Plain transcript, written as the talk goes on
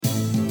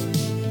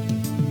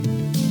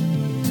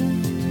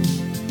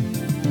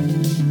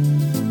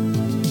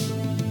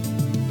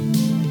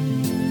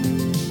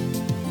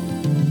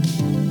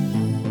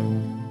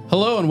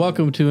Hello and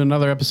welcome to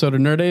another episode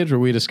of Nerd Age, where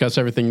we discuss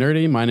everything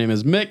nerdy. My name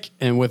is Mick,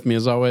 and with me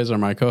as always are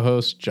my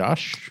co-hosts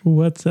Josh.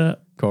 What's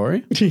up?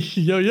 Corey.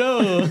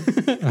 Yo.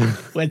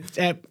 What's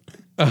up?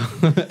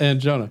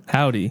 And Jonah.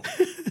 Howdy.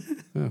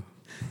 Oh.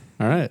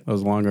 All right. That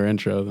was a longer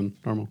intro than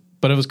normal,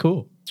 but it was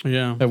cool.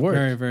 Yeah. It worked.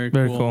 Very, very cool.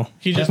 Very cool.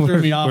 He just threw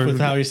me off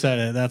with how he said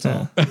it. That's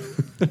all.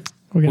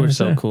 We're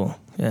so cool.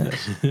 Yeah.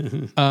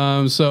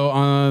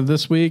 So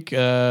this week,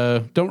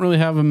 don't really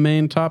have a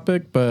main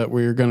topic, but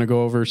we're going to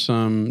go over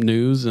some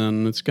news,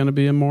 and it's going to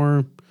be a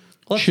more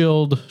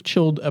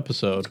chilled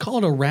episode. Call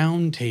it a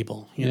round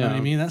table. You know Yeah. what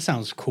I mean? That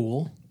sounds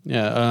cool.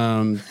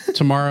 Yeah.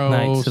 Tomorrow,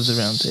 Knights of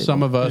the Round Table.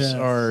 some of us Yes.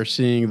 are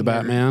seeing the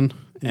Batman,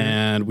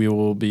 and we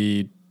will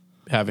be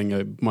having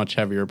a much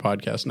heavier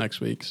podcast next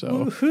week.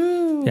 So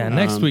Yeah,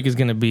 next week is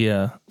going to be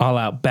a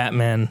all-out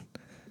Batman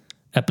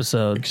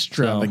episode.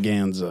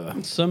 extravaganza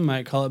Some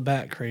might call it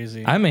bat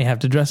crazy. So I may have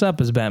to dress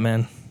up as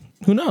Batman.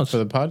 Who knows? for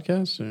the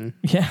podcast or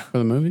Yeah, for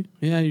the movie.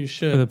 Yeah, you for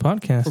should. the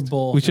podcast. For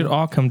both, We should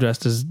all come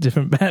dressed as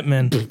different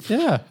Batmen.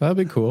 Yeah, that'd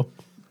be cool.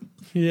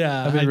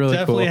 Yeah, That'd be I really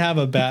definitely cool. have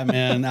a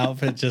Batman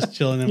outfit just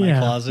chilling in my Yeah.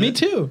 closet.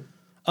 too.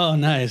 Oh,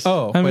 nice.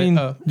 Oh, I wait,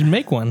 mean,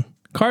 make one.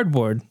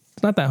 Cardboard.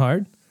 It's not that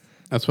hard.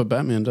 that's what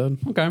Batman did.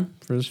 Okay.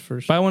 For his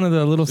first, Buy one of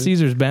the Little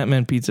Caesars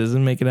Batman pizzas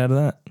and make it out of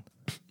that.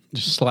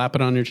 just slap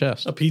it on your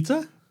chest. A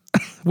pizza?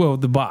 Well,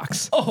 the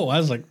box. Oh, I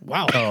was like,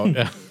 wow. Oh,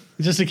 yeah.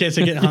 Just in case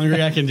I get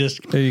hungry, I can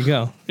just, There you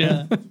go.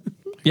 yeah.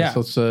 Yeah.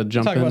 So let's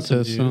jump Talk about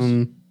into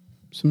some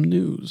some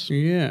news.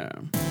 Yeah.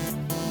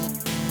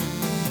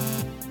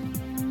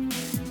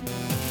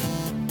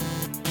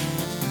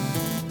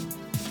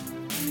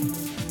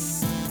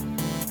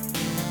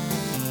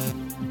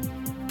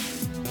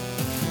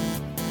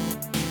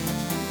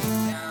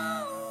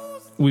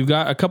 We've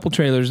got a couple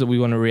trailers that we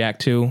want to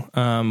react to.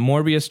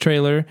 Morbius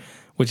trailer,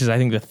 which is I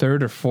think the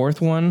third or fourth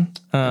one.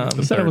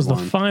 He said it was the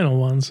one. final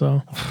one,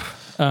 so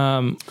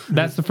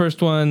That's the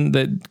first one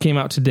that came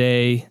out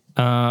today.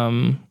 I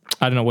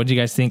don't know. What do you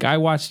guys think? I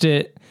watched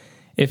it.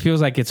 It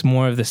feels like it's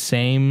more of the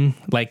same.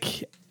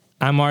 Like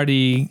I'm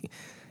already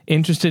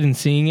interested in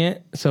seeing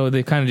it. So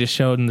they kind of just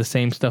showed the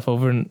same stuff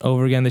over and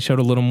over again. They showed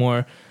a little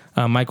more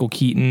Michael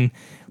Keaton,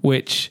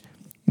 which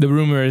the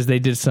rumor is they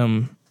did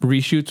some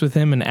reshoots with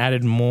him and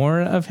added more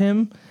of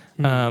him,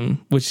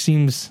 which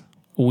seems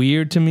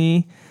weird to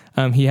me.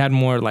 He had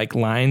more like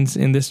lines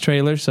in this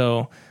trailer.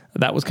 So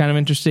that was kind of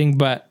interesting,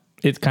 but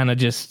it's kind of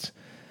just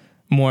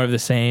more of the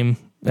same.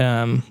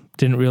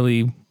 Didn't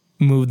really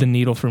move the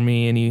needle for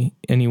me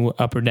any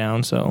up or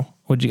down. So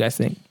what'd you guys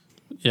think?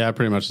 Yeah,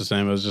 pretty much the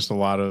same. It was just a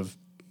lot of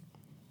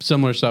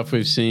similar stuff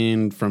we've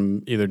seen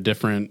from either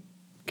different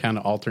kind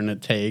of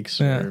alternate takes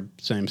or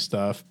same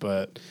stuff.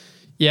 But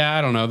yeah,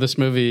 I don't know. This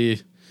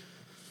movie,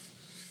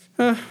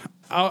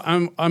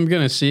 I'm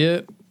gonna see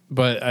it,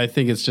 but I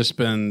think it's just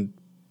been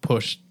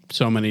pushed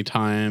so many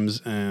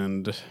times,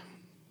 and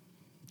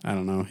I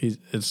don't know.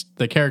 It's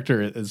the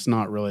character. It's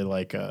not really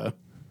like a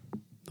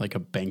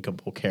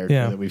bankable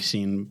character that we've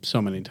seen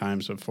so many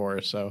times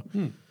before. So.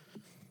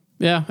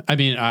 Yeah, I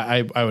mean,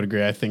 I would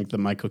agree. I think the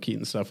Michael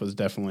Keaton stuff was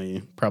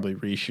definitely probably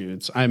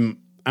reshoots. I'm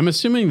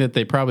assuming that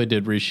they probably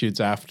did reshoots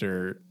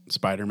after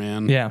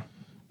Spider-Man. Yeah.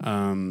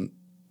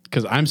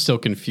 Because I'm still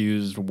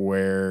confused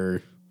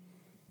where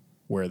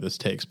this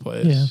takes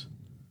place.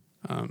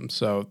 Yeah.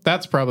 So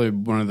that's probably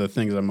one of the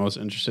things I'm most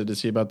interested to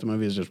see about the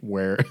movie is just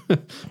where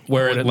it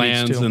leads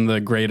lands to. in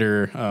the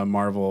greater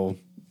Marvel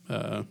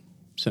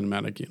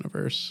cinematic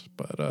universe.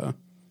 But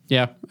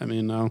yeah, I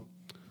mean, I'll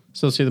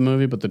still see the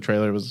movie, but the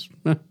trailer was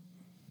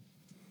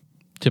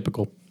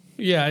typical.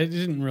 Yeah, it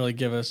didn't really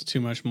give us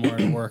too much more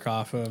to work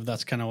off of.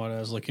 That's kind of what I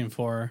was looking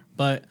for.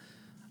 But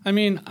I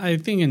mean, I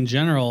think in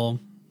general,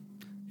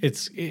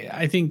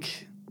 I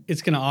think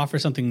it's going to offer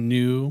something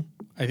new.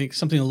 I think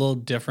something a little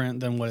different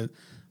than what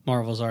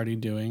Marvel's already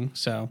doing.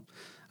 So,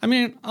 I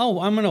mean, I'm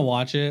going to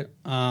watch it.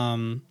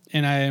 And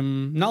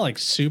I'm not like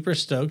super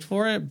stoked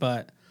for it,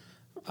 but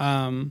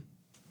I'd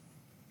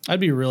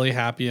be really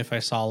happy if I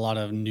saw a lot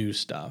of new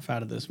stuff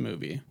out of this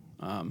movie.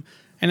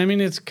 And I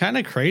mean, it's kind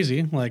of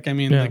crazy. Like, I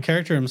mean, the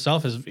character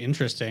himself is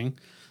interesting.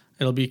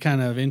 It'll be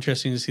kind of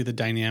interesting to see the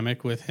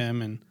dynamic with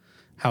him and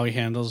how he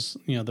handles,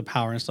 the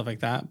power and stuff like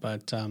that.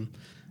 But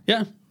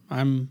yeah,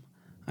 I'm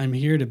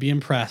here to be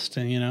impressed,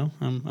 and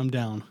I'm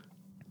down.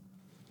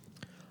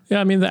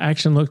 yeah, I mean the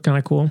action looked kind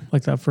of cool,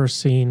 like that first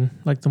scene,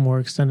 like the more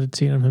extended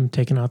scene of him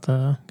taking out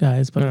the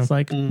guys, but it's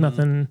like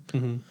nothing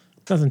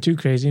too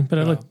crazy. But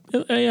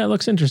it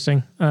looks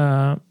interesting.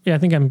 Yeah, I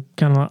think I'm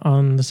kind of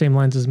on the same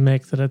lines as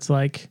Mick, that it's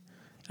like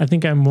I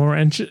think I'm more.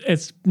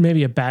 It's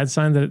maybe a bad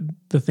sign that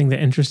the thing that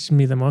interests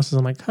me the most is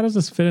I'm like, how does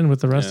this fit in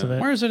with the rest of it?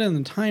 Where is it in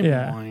the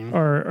timeline?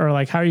 Or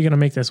like, how are you going to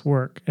make this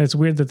work? It's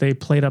weird that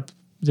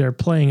they're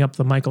playing up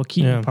the Michael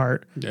Keaton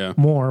part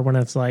more when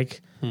it's like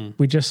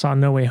we just saw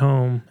No Way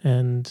Home,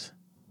 and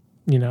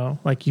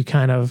like you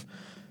kind of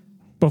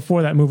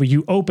before that movie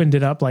you opened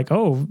it up like,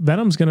 oh,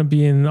 Venom's going to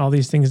be in all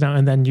these things now,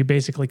 and then you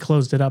basically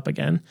closed it up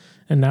again,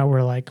 and now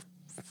we're like,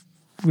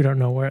 we don't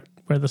know where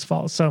this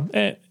falls. So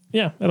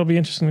yeah, it'll be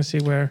interesting to see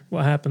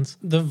what happens.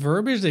 The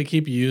verbiage they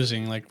keep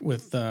using, like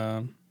with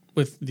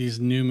these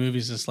new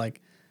movies, is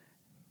like,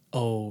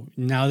 oh,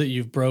 now that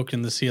you've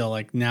broken the seal,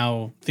 like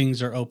now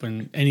things are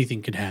open.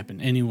 Anything could happen.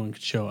 Anyone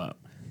could show up.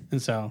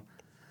 And so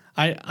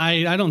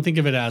I don't think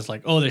of it as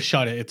like, oh, they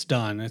shot it, it's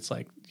done. It's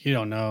like, you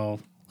don't know.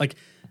 Like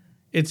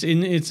it's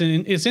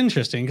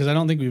interesting because I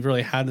don't think we've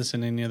really had this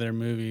in any other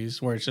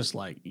movies where it's just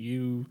like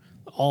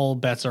all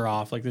bets are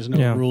off. Like there's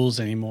no rules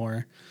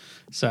anymore.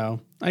 So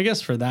I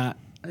guess for that,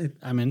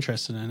 I'm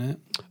interested in it.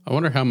 I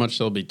wonder how much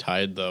they'll be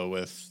tied though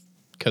with,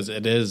 because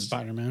it is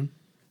Spider-Man.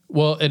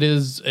 Well, it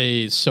is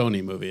a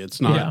Sony movie. It's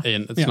not not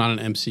an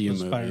MCU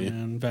movie.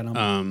 Spider-Man,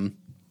 Venom.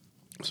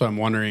 So I'm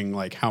wondering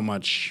like how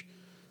much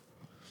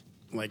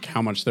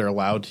they're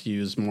allowed to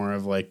use more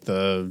of like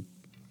the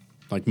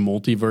like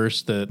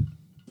multiverse that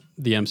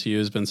the MCU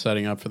has been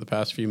setting up for the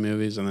past few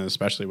movies, and then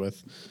especially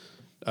with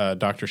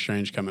Doctor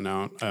Strange coming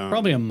out.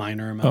 Probably a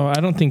minor amount. Oh,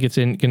 I don't think it's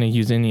going to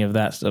use any of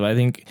that stuff. I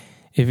think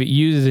if it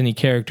uses any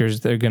characters,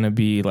 they're going to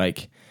be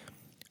like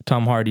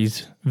Tom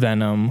Hardy's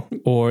Venom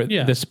or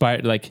the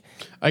Spider. Like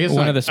I guess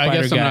one of the Spider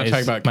I guess I'm not guys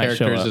talking about might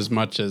show characters up. as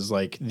much as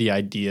like the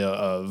idea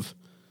of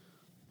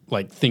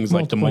like things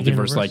like the Multiple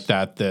multiverse universe. like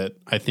that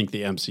I think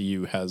the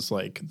MCU has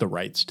like the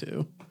rights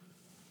to.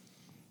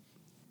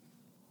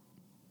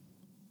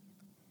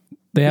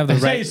 They have the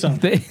Say right.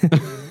 something.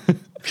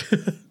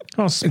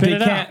 Oh, spit They it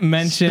can't out.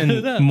 mention Spit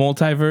it out.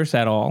 multiverse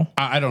at all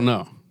I don't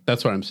know.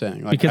 That's what I'm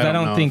saying. Like, because I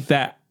don't know think if-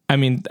 that. I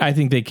mean, I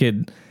think they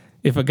could.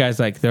 If a guy's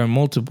like there are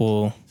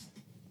multiple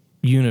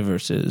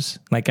universes,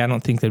 like I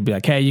don't think they'd be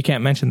like, hey, you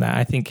can't mention that.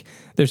 I think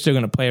they're still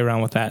going to play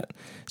around with that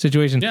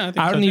situation. Yeah, I think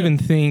I so don't too. even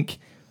think.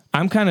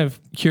 I'm kind of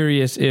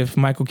curious if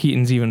Michael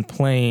Keaton's even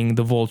playing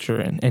the Vulture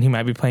and he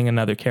might be playing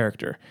another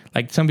character.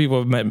 Like some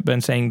people have been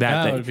saying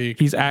That would be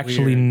he's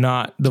actually weird.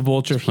 not the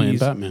Vulture. playing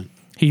Batman.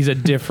 He's a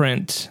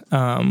different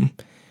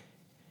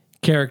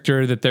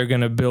character that they're going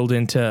to build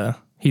into.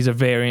 He's a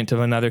variant of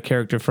another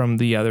character from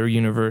the other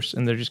universe,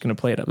 and they're just going to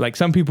play it up. Like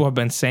some people have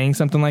been saying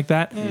something like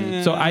that.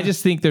 So I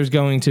just think there's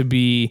going to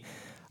be.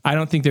 I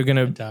don't think they're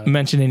going doubt to it.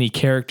 mention any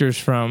characters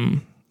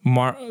from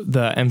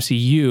the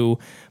MCU,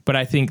 but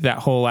I think that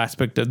whole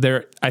aspect of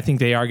I think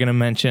they are going to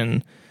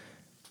mention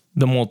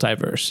the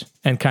multiverse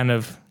and kind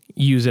of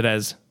use it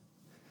as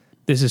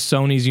this is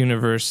Sony's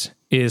universe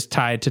is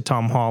tied to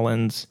Tom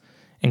Holland's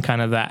and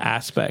kind of that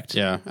aspect.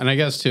 Yeah, and I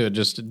guess too, it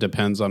just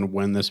depends on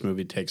when this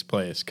movie takes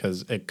place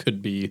because it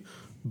could be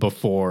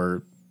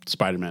before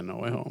Spider-Man: No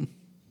Way Home.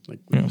 Like,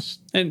 we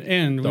just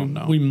And Don't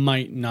know. we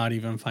might not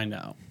even find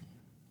out.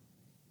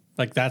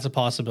 Like that's a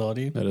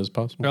possibility. that is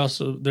possible.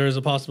 There is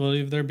a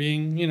possibility of there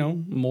being,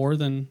 more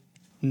than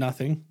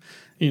nothing,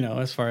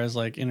 as far as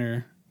like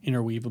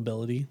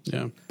interweavability.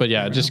 Yeah, but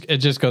yeah, it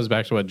just goes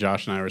back to what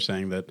Josh and I were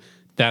saying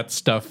that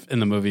stuff in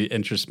the movie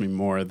interests me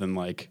more than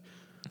like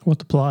What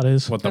the plot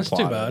is. what the That's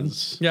plot too bad.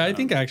 is. Yeah, I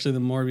think actually the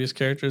Morbius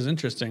character is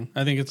interesting.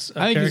 I think it's a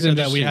I think he's character an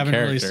that we interesting haven't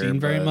really character, seen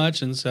very but-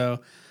 much, and so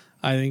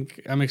I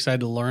think I'm excited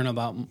to learn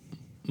about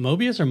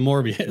Mobius or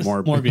Morbius.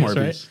 Morbius.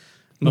 Right?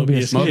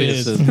 Mobius. Mobius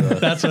is. is the-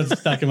 That's what's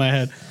stuck in my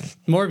head.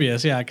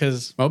 Morbius, yeah,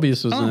 because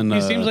Mobius was in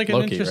he seems like an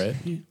Loki, interest-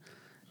 right?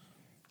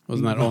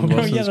 Wasn't that Owen Oh,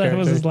 Wilson's yeah, that character?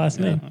 was his last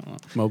name.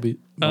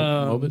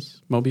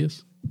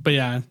 Mobius. But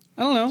yeah,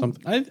 I don't know.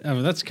 I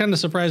mean, that's kind of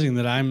surprising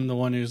that I'm the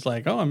one who's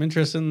like, oh, I'm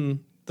interested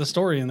in the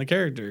story and the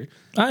character.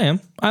 I am.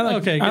 I like.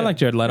 Okay, I good. like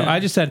Jared Leto. Yeah. I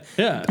just said.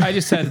 Yeah. I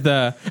just said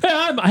the.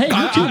 Hey, you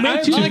too, I- me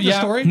I- too. I like the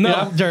story. No,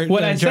 Yeah, Jared-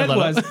 what I Jared said Leto.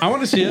 was I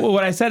want to see it.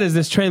 What I said is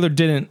this trailer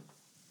didn't.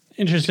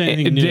 Interesting. It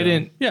Anything new.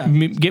 didn't Yeah.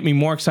 get me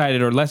more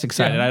excited or less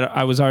excited. Yeah.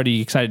 I was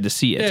already excited to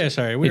see it. Yeah,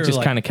 sorry. It We were just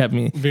like kind of kept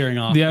me veering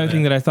off The a other bit.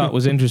 thing that I thought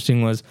was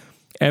interesting was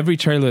every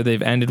trailer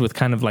they've ended with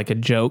kind of like a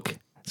joke.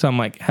 So I'm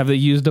like, have they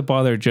used up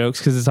all their jokes?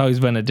 Because it's always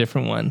been a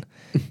different one,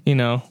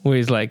 where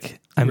he's like,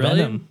 I'm Really?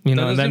 Venom, That and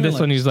doesn't then even, this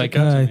one he's like,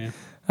 stick out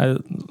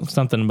to me.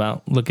 something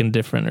about looking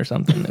different or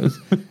something. It was,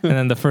 and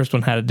then the first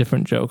one had a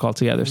different joke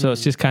altogether. So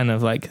it's just kind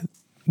of like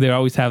they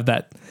always have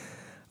that.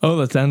 Oh,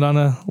 let's end on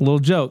a little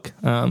joke.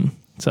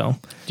 So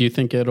Do you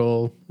think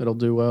it'll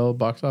do well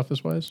box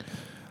office wise?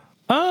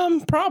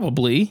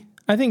 probably.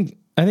 I think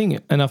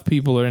enough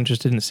people are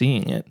interested in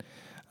seeing it.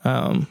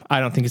 I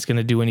don't think it's going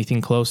to do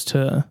anything close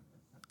to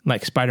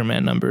like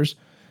Spider-Man numbers.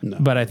 No.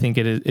 But I think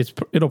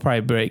it'll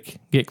probably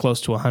get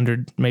close to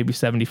 100, maybe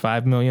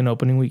 75 million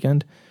opening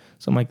weekend,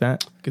 something like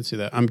that. I could see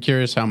that. I'm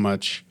curious how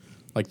much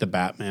like the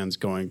Batman's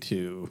going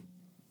to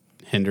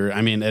hinder.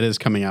 I mean, it is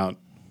coming out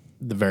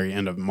the very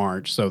end of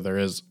March, so there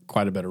is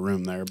quite a bit of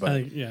room there. But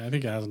I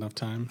think it has enough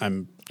time.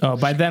 I'm Oh,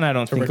 by then I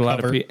don't think a lot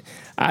of recover.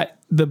 people.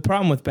 The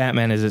problem with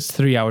Batman is it's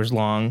 3 hours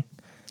long.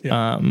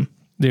 Yeah.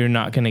 They're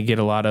not going to get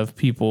a lot of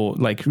people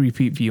like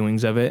repeat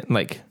viewings of it.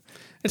 Like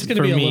It's going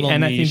for to be a me, little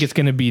and I niche. think it's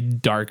going to be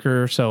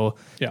darker. So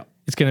Yeah.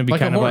 it's going to be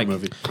like a kind of horror like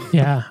movie.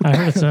 Yeah, I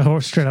heard it's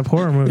a straight up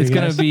horror movie. it's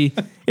going guys. to be.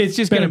 It's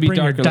just going to Better be bring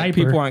your darker. Like,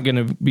 diaper. people aren't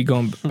going to be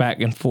going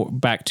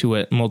back to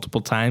it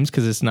multiple times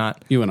because it's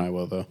not. You and I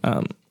will though.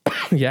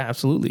 Yeah,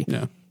 absolutely.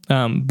 Yeah.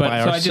 But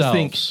By so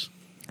ourselves.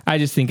 I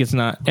just think it's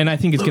not, and I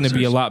think it's going to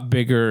be a lot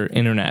bigger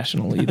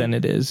internationally than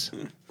it is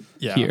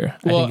here.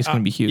 I think it's going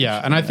to be huge.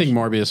 Yeah, and I think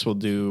Morbius will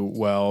do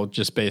well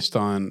just based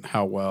on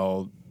how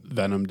well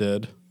Venom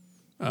did.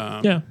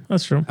 Yeah,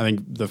 that's true. I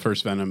think the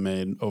first Venom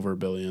made over $1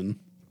 billion.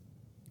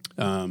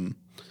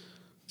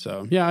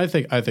 So yeah, I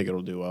think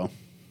it'll do well.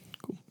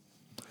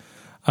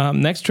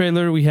 Next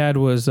trailer we had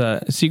was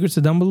Secrets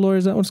of Dumbledore.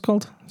 Is that what it's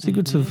called?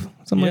 Secrets of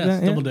something like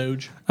that. Double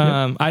Doge.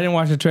 I didn't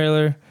watch the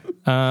trailer.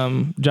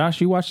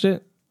 Josh, you watched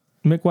it?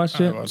 Mick watched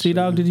it? watched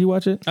Sea-Dog, did you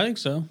watch it? I think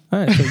so. All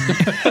right.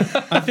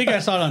 So I think I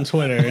saw it on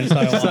Twitter, and so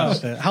I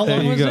watched it. How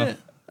long you was go. it?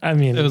 I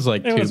mean, It was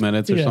like 2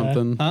 minutes or yeah.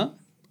 something. Huh?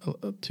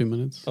 2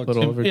 minutes. A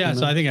little over 2 Yeah,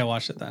 minutes. so I think I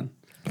watched it then.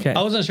 okay.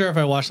 I wasn't sure if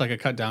I watched like a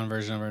cut down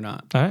version of it or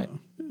not. All right.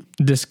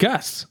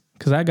 Discuss,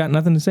 because I got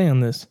nothing to say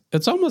on this.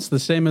 It's almost the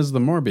same as the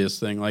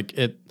Morbius thing. Like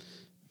it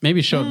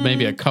maybe showed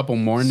maybe a couple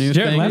more new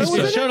Jared things. Leto was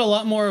It it? showed a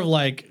lot more of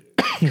like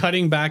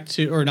cutting back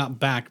to, or not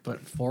back,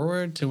 but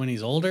forward to when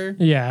he's older.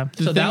 Yeah.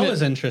 So that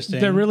was interesting.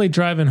 They're really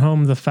driving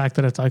home the fact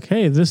that it's like,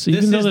 hey, this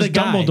even though is this the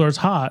guy. Dumbledore's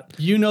hot,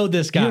 You know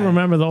this guy. you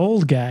remember the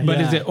old guy. But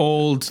Yeah. is it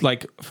old,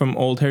 like from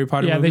old Harry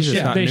Potter Yeah, movies? they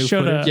It's not they new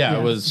showed footage? a Yeah,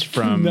 it was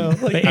from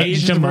they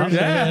aged him up.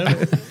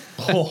 Yeah.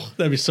 Oh,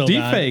 that'd be so Deep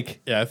bad.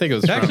 fake. Yeah, I think it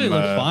was It from actually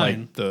looked fine.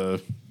 like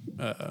the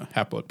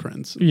Haploid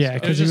Prince. and Yeah,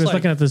 stuff. because he just was like-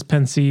 looking at this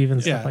pensive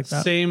and Yeah, stuff like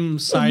that. same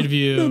side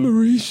view.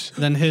 Memories.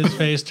 Then his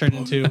face turned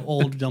into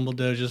old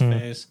Dumbledore's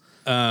face,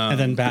 and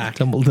then back.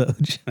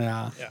 Dumbledore.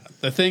 Yeah.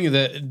 The thing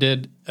that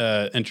did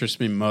interest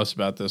me most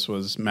about this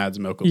was Mads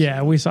Mikkelsen.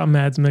 Yeah, we saw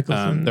Mads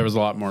Mikkelsen. There was a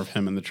lot more of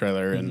him in the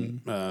trailer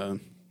and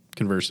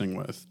conversing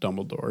with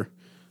Dumbledore.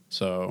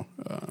 So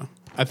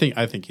I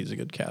think he's a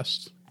good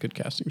casting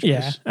choice.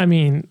 Yeah, I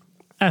mean,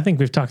 I think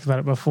we've talked about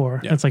it before.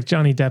 Yeah. It's like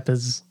Johnny Depp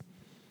is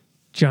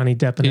Johnny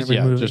Depp in He's- every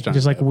yeah, movie. just Just,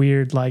 Johnny like Depp.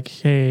 weird, like,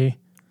 hey,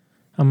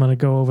 I'm gonna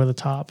go over the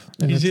top,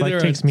 and He's it's like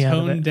either takes me out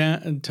of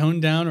toned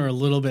it. down or a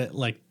little bit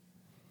like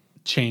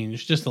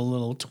changed, just a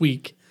little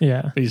tweak,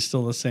 Yeah, but he's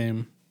still the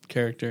same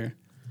character.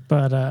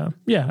 but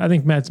yeah, I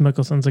think Mads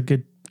Mikkelsen's a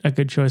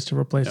good choice to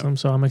replace him.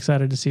 So I'm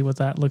excited to see what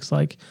that looks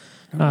like.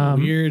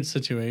 Weird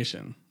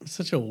situation. It's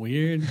such a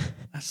weird.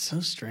 That's so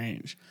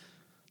strange.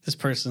 This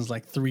person's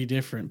like 3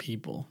 different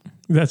people.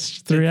 That's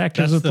 3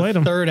 actors That's that the played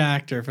him. third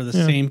actor for the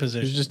same He's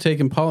position. just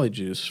taking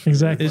polyjuice. for-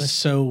 Exactly. It's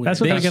so weird. That's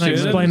what They they're going to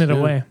should. explain it Yeah.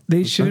 away.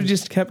 They should have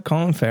just kept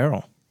Colin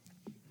Farrell.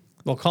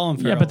 Well, Colin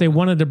Farrell. Yeah, but they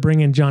wanted to bring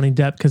in Johnny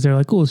Depp because they're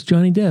like, oh, it's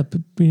Johnny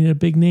Depp. We need a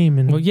big name.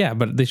 And Well, yeah,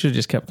 but they should have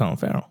just kept Colin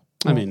Farrell.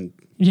 I mean,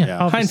 yeah,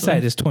 obviously.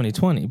 Hindsight is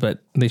 2020,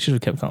 but they should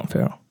have kept Colin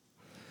Farrell.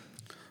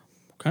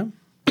 Okay.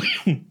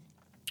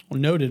 Well,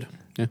 noted.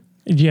 yeah.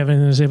 Do you have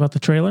anything to say about the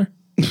trailer?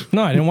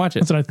 No, I didn't watch it.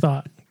 That's what I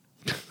thought.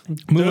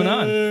 Moving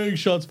on. Dang,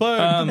 shots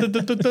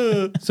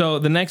fired. So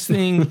the next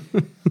thing,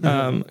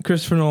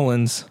 Christopher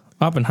Nolan's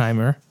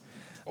Oppenheimer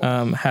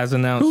has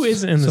announced Who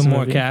is in this some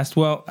more movie? cast.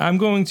 Well, I'm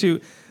going to.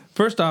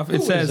 First off, it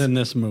Who is says in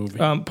this movie.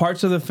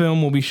 parts of the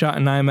film will be shot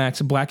in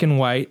IMAX, black and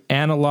white,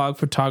 analog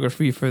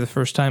photography for the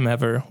first time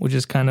ever, which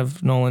is kind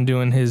of Nolan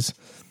doing his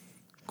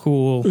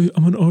cool.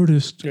 I'm an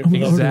artist. I'm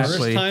an artist.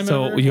 Exactly. First time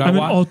So ever? you got I'm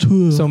an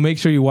auteur. So make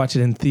sure you watch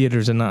it in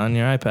theaters and not on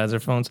your iPads or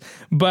phones.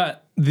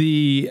 But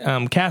the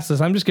cast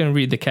list, I'm just going to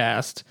read the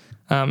cast.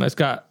 It's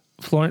got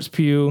Florence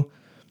Pugh,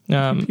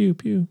 Pew,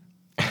 pew.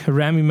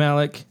 Rami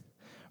Malek,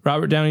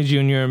 Robert Downey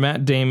Jr.,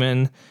 Matt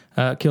Damon,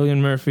 Cillian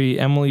Murphy,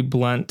 Emily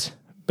Blunt,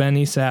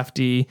 Benny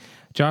Safdie,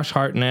 Josh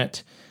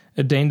Hartnett,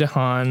 Dane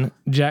DeHaan,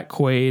 Jack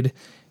Quaid,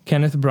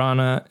 Kenneth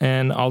Branagh,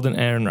 and Alden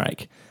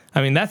Ehrenreich.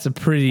 I mean, that's a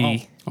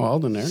pretty Oh,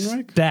 Alden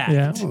Ehrenreich? stacked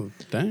Yeah. Oh,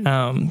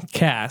 dang.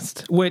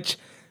 cast. Which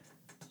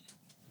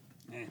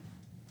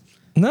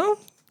no,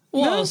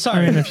 well, I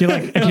sorry. mean, if you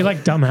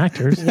like dumb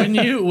actors, when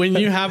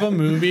you have a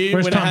movie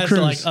Where's when Tom it has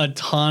Cruise? like a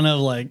ton of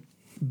like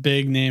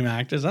big name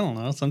actors, I don't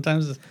know.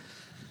 Sometimes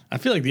I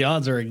feel like the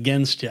odds are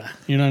against you.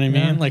 You know what I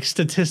mean? Yeah. Like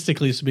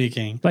statistically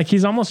speaking. like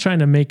he's almost trying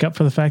to make up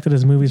for the fact that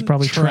his movie's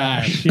probably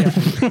trash. Trash.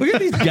 Yeah. look at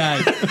these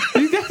guys.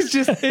 These guys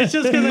just It's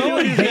just gonna be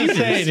what he's gonna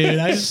say, dude.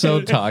 I just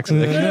So toxic.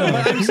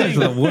 these guys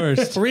are the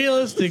worst.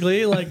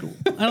 realistically, like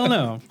I don't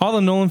know. All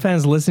the Nolan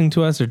fans listening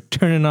to us are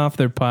turning off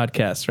their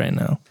podcasts right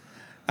now.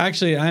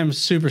 Actually, I am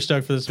super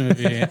stoked for this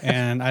movie,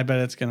 and I bet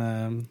it's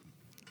gonna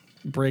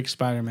break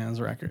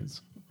Spider-Man's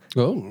records.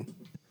 Oh,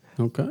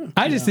 okay.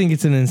 I just think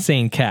it's an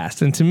insane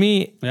cast, and to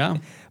me, Yeah.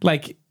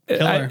 like,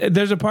 Killer.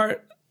 there's a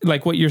part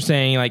like what you're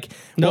saying, like,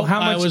 No, well, how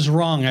much? I was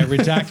wrong. I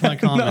redact my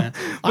comment.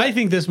 I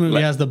think this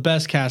movie has the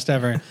best cast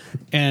ever,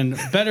 and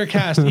better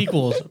cast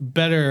equals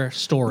better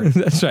story.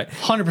 That's right.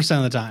 100%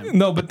 of the time.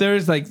 No, but there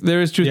is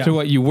truth Yeah. to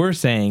what you were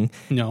saying.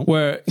 No,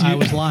 where I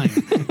was lying.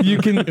 you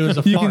can was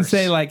a you can farce.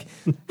 say like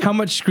how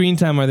much screen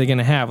time are they going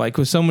to have, like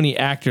with so many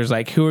actors,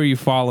 like who are you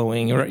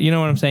following, or you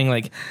know what I'm saying,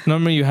 like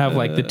normally you have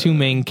like the 2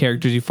 main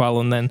characters you follow,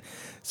 and then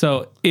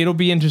so it'll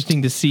be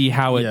interesting to see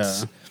how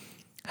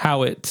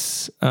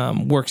it's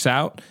works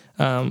out.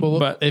 Well,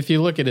 But if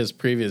you look at his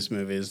previous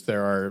movies,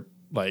 there are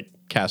like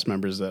cast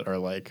members that are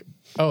like,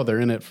 oh, they're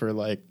in it for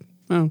like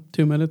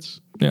 2 minutes,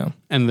 yeah,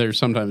 and there's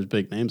sometimes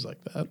big names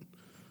like that.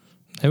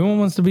 everyone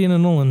wants to be in a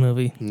Nolan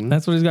movie.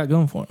 That's what he's got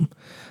going for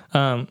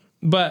him.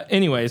 But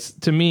anyways,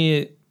 to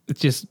me, it's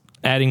just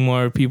adding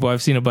more people.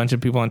 I've seen a bunch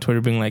of people on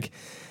Twitter being like,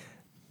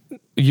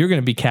 you're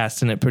going to be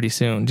casting it pretty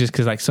soon, just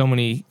because like so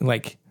many,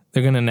 like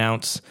they're going to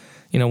announce,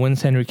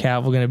 when's Henry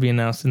Cavill going to be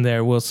announced in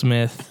there? Will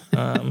Smith.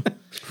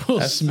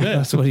 Will Smith.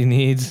 That's what he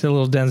needs. A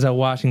little Denzel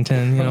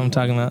Washington, what I'm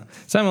talking about.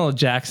 Samuel L.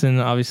 Jackson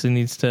obviously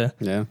needs to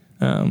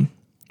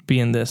be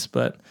in this,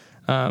 but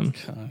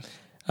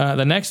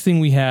the next thing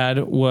we had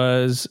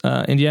was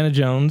Indiana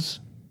Jones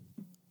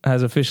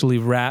has officially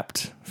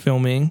wrapped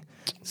filming.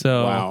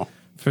 So Wow.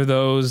 for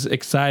those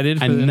excited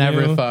for I the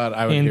never new thought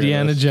I would hear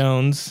Indiana this.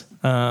 Jones,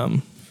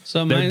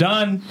 So they're mine-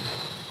 done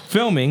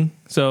filming.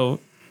 So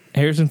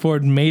Harrison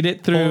Ford made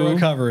it Full through.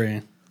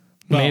 recovery.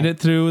 Made it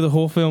through the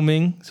whole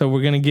filming. So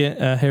we're going to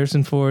get a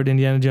Harrison Ford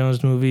Indiana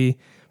Jones movie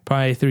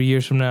probably 3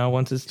 years from now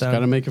once it's Got to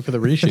done. make it for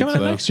the It's coming reshoots, out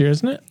though. next year,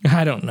 isn't it?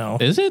 I don't know.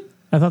 Is it?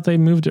 I thought they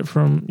moved it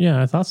from.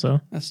 Yeah, I thought so.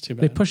 That's too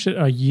bad. They pushed it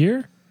a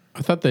year,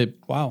 I thought they.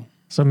 Wow.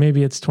 so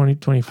maybe it's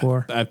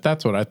 2024.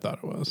 That's what I thought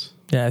it was.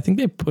 Yeah, I think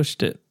they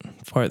pushed it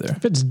farther.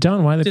 If it's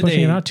done, why are they Did pushing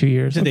they- it out 2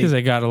 years? did they- Because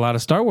they got a lot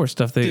of Star Wars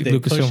stuff that Did they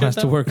push Lucasfilm it, has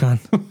to though? work on.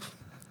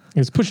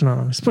 It's pushing on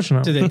them. It's pushing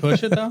on Did them. they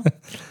push it though?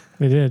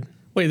 They did.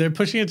 Wait, they're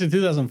pushing it to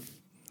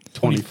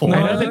 2024. No,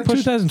 I I think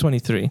pushed-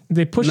 2023.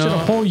 They pushed it No. a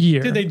whole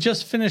year. Did they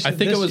just finish? I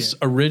think it was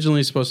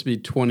originally supposed to be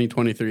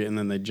 2023, and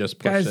then they just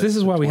pushed Guys, it this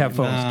is to why we have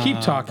 20, phones. Keep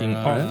talking.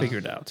 right. I'll figure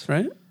it out.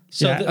 right?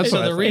 So, Yeah, the, that's so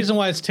what I the thought. reason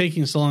why it's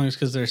taking so long is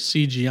because they're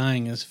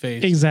CGIing his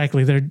face.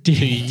 Exactly. They're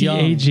young.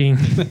 de-aging.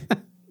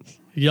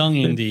 Young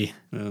Indy.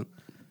 Yeah.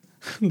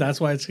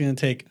 That's why it's going to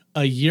take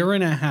a year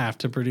and a half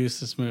to produce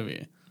this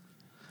movie.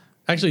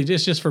 Actually,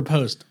 just for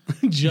post.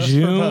 Just for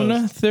June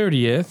post.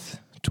 30th,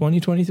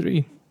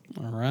 2023.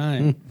 All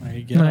right. There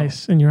you go.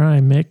 Nice. In your eye,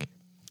 Mick.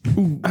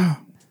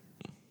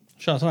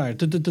 Shots fired.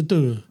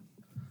 Du-du-du-du.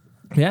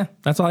 Yeah,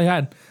 that's all I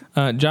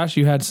had. Josh,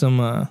 you had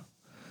some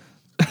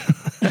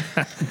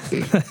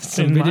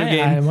some In video my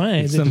game eye, my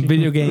eye, some did you?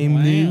 video game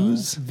Wow.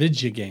 news.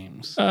 Video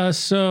games.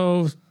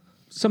 So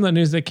some of the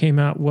news that came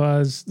out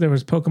was there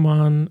was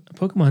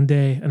Pokemon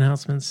Day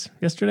announcements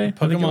yesterday.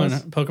 I think it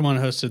was. Pokemon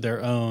hosted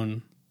their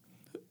own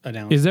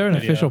announcement. Is there an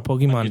video official on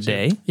Pokemon YouTube.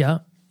 Day? Yeah,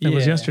 it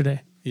was Yeah.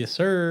 yesterday. Yes,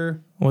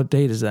 sir. What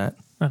date is that?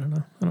 I don't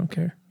know. I don't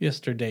care.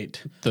 Yesterday.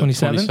 The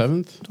 27th?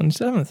 27th?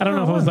 27th. I don't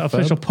know if it was the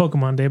official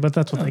Pokemon Day, but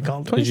that's what they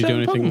called it. Did you do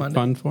 27 anything Pokemon Day.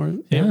 fun for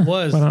it? Yeah. It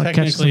was Why not catch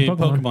technically some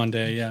Pokemon? Pokemon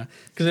Day, yeah.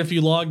 Because if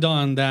you logged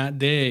on that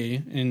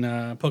day in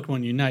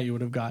Pokemon Unite, you would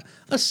have got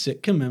a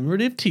sick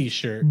commemorative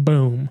T-shirt.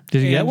 Boom.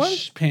 Did you get and one?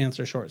 Pants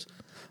or shorts.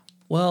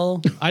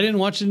 Well, I didn't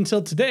watch it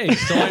until today,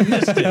 so I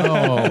missed it.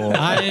 Oh,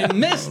 I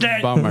missed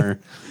it. bummer.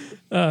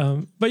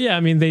 But yeah, I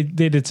mean, they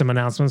did some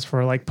announcements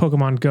for like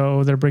Pokemon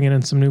Go. They're bringing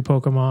in some new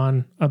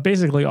Pokemon.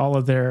 Basically, all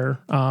of their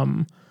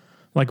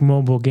like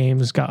mobile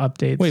games got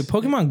updates. Wait,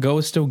 Pokemon Go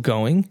is still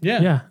going?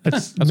 Yeah, Yeah,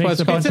 that's why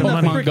it's called It's in the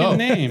Pokemon freaking Go.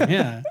 name.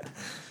 Yeah,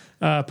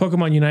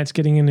 Pokemon Unite's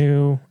getting a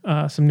new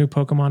some new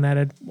Pokemon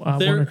added, one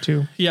They're- or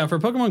two. yeah. For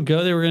Pokemon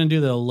Go, they were going to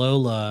do the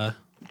Alola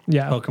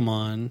Yeah,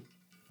 Pokemon.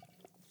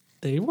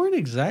 They weren't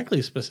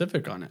exactly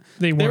specific on it.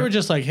 They were weren't.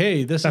 just like,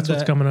 "Hey, this That's is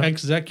what's the coming up.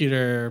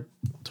 Executor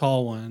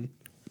tall one,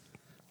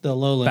 the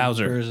Alola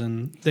Bowser.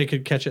 version. They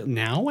could catch it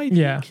now. I think.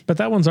 yeah, but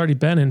that one's already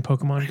been in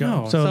Pokemon Go,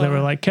 know, so so- they were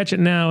like, catch it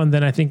now, and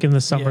then I think in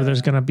the summer Yeah.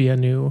 there's going to be a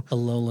new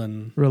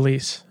Alolan.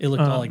 release. It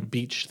looked all like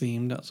beach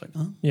themed. I was like,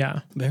 oh, Yeah,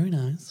 very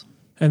nice.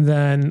 and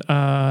then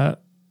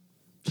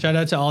Shout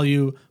out to all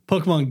you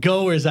Pokemon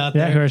goers out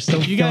Yeah, there. who are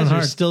still you guys going are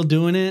hard. still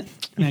doing it.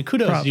 Man,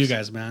 kudos Props. to you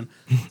guys, man.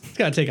 It's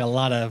got to take a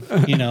lot of,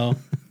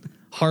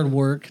 hard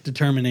work,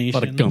 determination,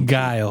 Lot of gump.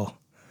 Guile.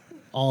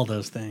 all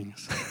those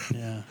things.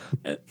 Yeah.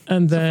 and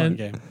fun then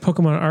game.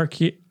 Pokemon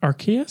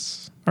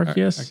Arceus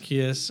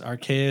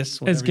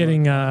Arceus. is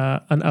getting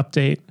an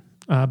update,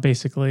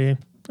 basically.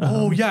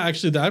 Oh, yeah.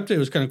 Actually, the update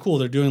was kind of cool.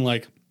 They're doing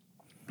like,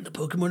 the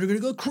Pokemon are going to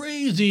go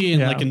crazy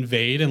and Yeah. like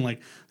invade and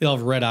like they all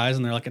have red eyes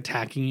and they're like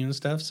attacking you and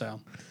stuff. So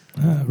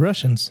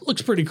Russians.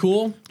 looks pretty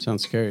cool.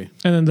 Sounds scary.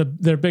 And then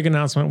their big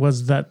announcement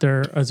was that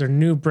there is a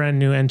brand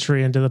new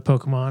entry into the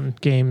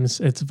Pokemon games.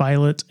 It's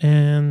Violet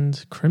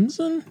and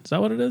Crimson. Is that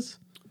what it is?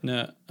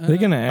 No, They're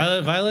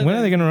gonna Violet. when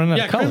are they gonna run out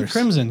Yeah, of colors?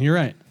 Crimson. You're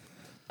right.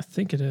 I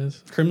think it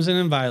is. Crimson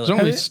and Violet. There's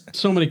only they-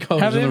 so many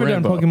colors Have they in the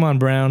ever done rainbow. Pokemon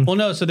Brown? Well,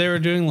 no. So they were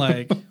doing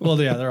like, well,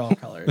 yeah, they're all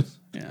colors.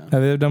 Yeah. Have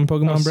they ever done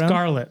Pokemon Brown?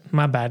 Scarlet.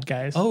 My bad,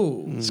 guys.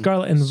 Oh,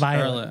 Scarlet and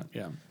Violet.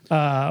 Scarlet.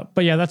 Yeah.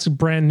 But yeah, that's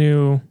brand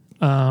new.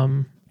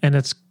 And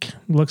it's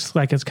looks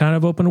like it's kind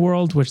of open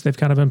world, which they've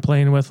kind of been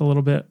playing with a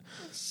little bit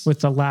with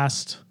the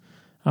last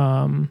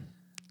Sun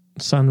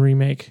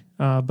remake.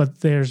 But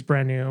there's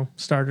brand new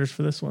starters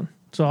for this one.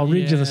 So I'll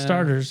read you the Yeah.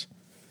 starters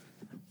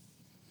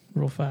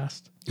real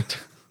fast.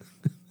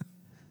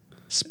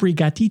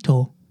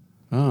 Sprigatito.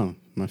 Oh,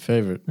 my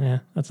favorite. Yeah,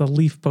 that's a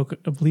leaf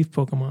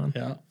Pokemon.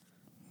 Yeah.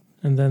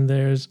 And then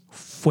there's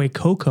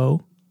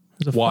Fuecoco,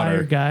 who's a Water.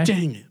 fire guy.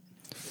 Dang it.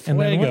 And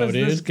then what Fuego, is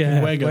dude. this guy?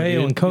 Fuego, Fuego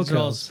dude. and These are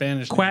all Coco.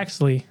 Spanish.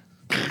 Quaxley.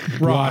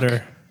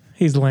 Water.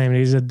 He's lame.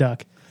 He's a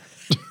duck.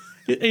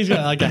 He's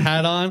got like a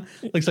hat on.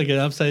 Looks like an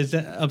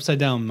upside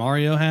down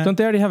Mario hat. Don't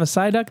they already have a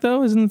Psyduck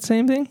though? Isn't it the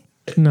same thing?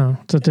 No,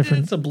 it's a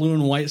different. It's a blue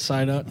and white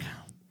side up.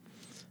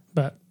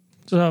 But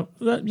So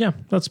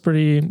that's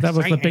pretty. That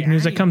was the big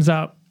news that comes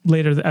out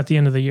later at the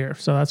end of the year.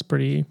 So that's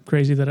pretty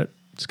crazy that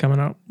it's coming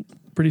out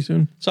pretty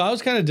soon. So I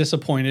was kind of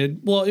disappointed.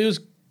 Well, it was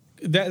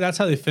that's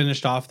how they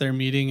finished off their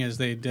meeting, is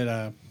they did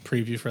a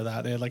preview for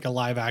that. They had like a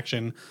live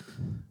action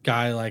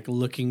guy like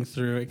looking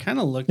through. It kind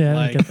of looked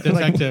like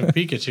Detective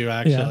Pikachu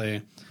actually. Yeah.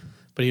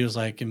 But he was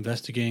like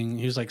investigating.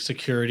 He was like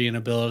security in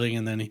a building,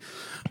 and then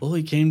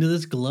he came to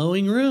this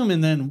glowing room,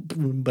 and then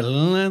and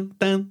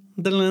then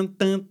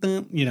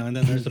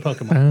there's the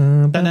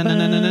Pokemon.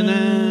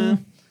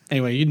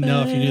 Anyway, you'd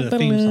know if you knew the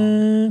theme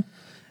song.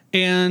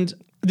 And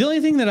the only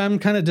thing that I'm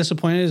kind of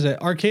disappointed is that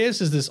Arceus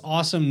is this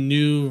awesome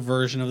new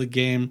version of the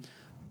game,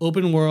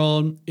 open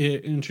world.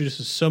 It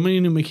introduces so many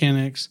new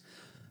mechanics,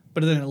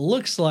 but then it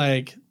looks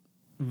like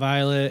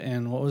Violet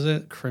and what was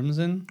it?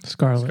 Crimson?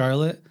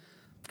 Scarlet.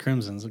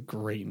 Crimson's a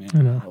great name.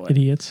 I know,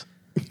 idiots.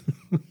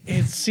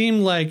 It seemed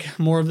like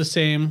more of the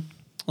same,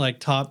 like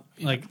top,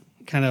 like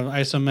kind of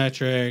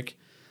isometric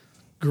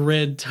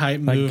grid type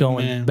movement.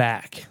 Going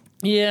back.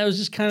 Yeah, it was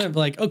just kind of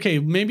like, okay,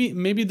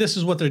 maybe this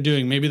is what they're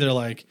doing. Maybe they're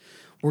like,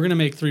 we're gonna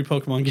make 3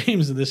 Pokemon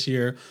games this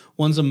year.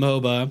 One's a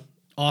MOBA,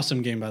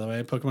 awesome game by the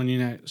way. Pokemon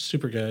Unite,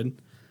 super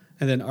good.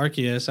 And then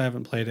Arceus, I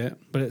haven't played it,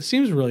 but it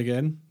seems really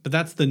good. But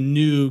that's the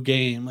new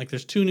game. Like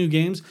there's 2 new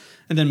games,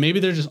 and then maybe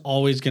they're just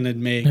always gonna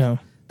make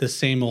the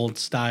same old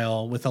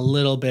style with a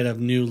little bit of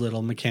new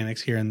little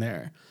mechanics here and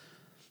there.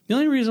 The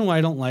only reason why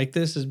I don't like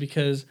this is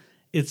because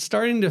it's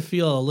starting to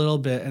feel a little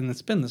bit, and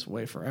it's been this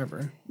way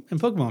forever, and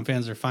Pokemon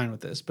fans are fine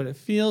with this, but it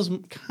feels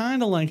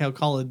kind of like how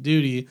Call of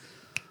Duty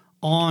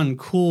on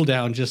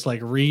cooldown just like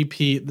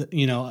repeat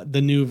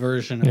the new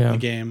version of the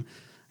game.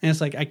 And it's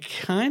like I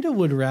kind of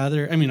would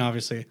rather, I mean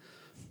obviously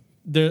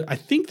I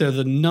think they're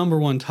the number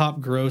 1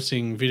 top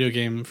grossing video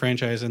game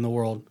franchise in the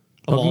world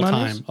of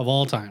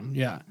all time.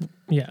 Yeah.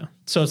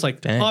 So it's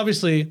like,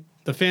 obviously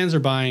the fans are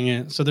buying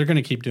it, so they're going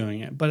to keep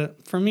doing it.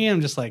 But for me,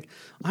 I'm just like,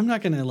 I'm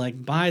not going to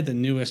like buy the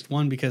newest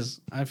one because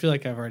I feel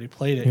like I've already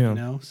played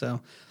it,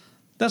 So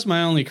that's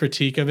my only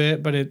critique of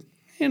it. But it,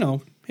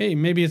 hey,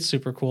 maybe it's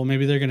super cool.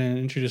 Maybe they're going to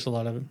introduce a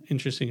lot of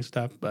interesting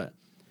stuff. But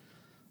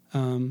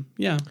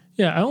yeah.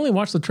 I only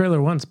watched the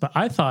trailer once, but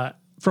I thought,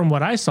 from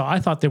what I saw, I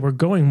thought they were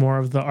going more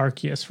of the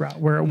Arceus route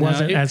where it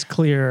wasn't as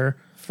clear.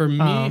 For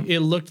me, it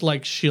looked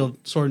like Sword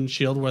and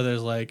Shield, where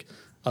there's like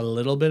a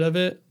little bit of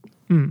it,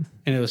 and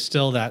it was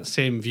still that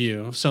same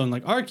view. So in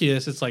like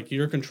Arceus, it's like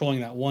you're controlling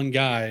that one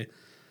guy,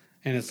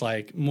 and it's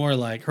like more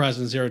like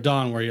Horizon Zero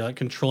Dawn, where you're like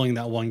controlling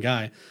that one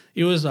guy.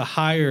 It was a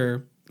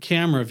higher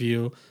camera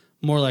view,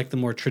 more like the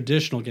more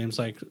traditional games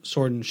like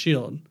Sword and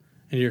Shield,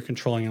 and you're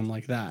controlling them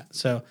like that.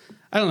 So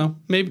I don't know.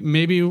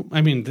 Maybe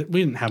I mean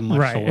we didn't have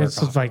much to work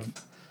it's off like,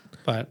 of,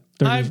 but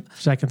 30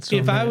 seconds.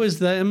 If I was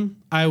them,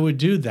 I would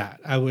do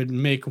that. I would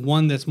make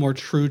one that's more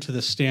true to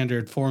the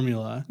standard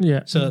formula.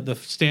 Yeah. So the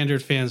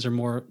standard fans are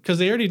more, because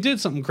they already did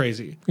something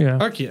crazy. Yeah.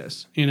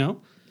 Arceus,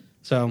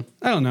 So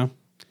I don't know.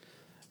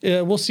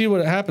 Yeah, we'll see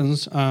what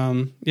happens.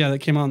 That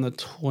came out on the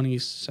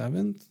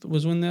 27th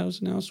was when that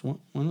was announced. When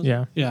was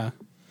it? Yeah.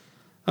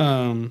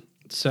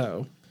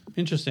 So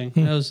interesting.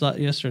 That was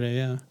yesterday.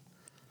 Yeah.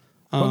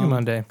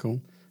 Pokemon Day.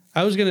 Cool.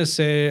 I was gonna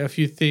say a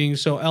few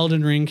things. So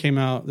Elden Ring came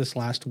out this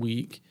last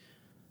week.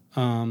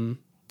 Didn't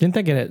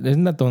they get it?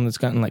 Isn't that the one that's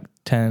gotten like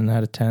 10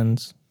 out of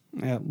 10s?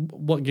 Yeah,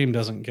 what game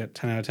doesn't get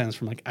 10 out of 10s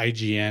from like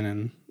IGN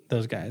and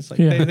those guys? Like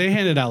they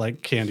hand it out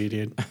like candy,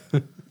 dude.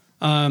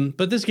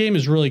 But this game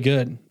is really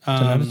good. 10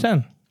 out of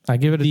 10. I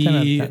give it a 10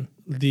 out of 10.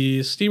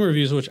 The Steam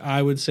reviews, which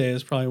I would say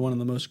is probably one of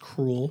the most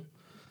cruel,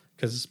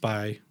 because it's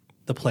by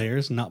the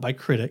players, not by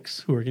critics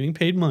who are getting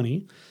paid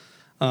money.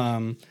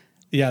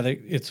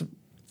 It's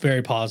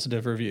very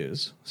positive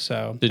reviews.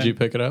 So did you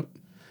pick it up?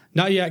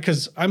 Not yet,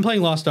 because I'm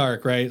playing Lost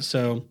Ark, right?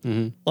 So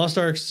Lost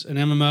Ark's an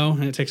MMO,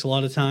 and it takes a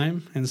lot of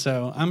time. And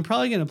so I'm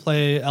probably going to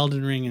play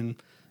Elden Ring in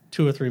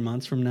 2 or 3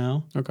 months from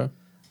now. Okay.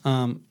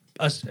 And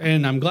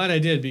I'm glad I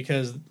did,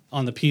 because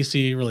on the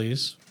PC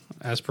release,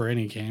 as per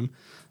any game,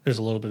 there's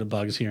a little bit of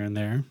bugs here and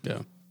there.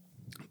 Yeah.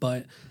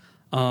 But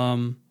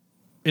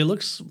it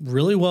looks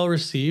really well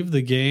received.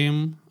 The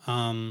game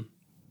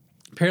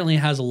apparently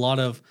has a lot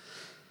of...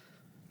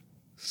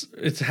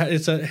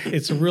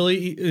 It's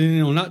really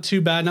not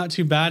too bad,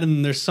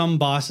 and there's some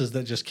bosses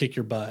that just kick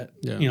your butt,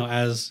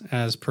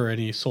 as per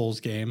any Souls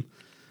game.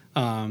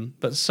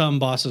 But some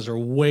bosses are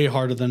way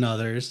harder than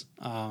others.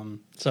 So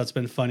it's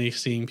been funny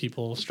seeing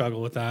people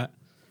struggle with that.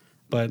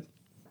 But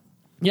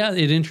yeah,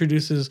 it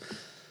introduces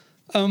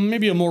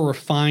maybe a more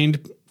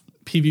refined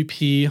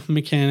PvP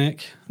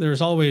mechanic.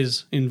 There's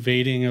always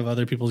invading of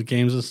other people's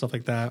games and stuff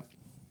like that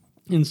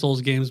in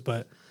Souls games,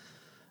 but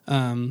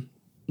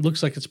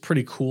looks like it's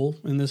pretty cool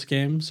in this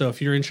game. So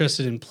if you're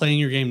interested in playing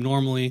your game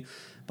normally,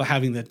 but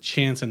having the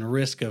chance and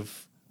risk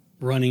of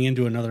running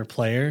into another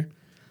player,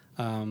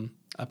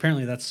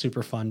 apparently that's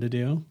super fun to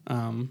do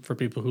for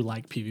people who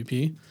like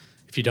PvP.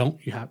 If you don't,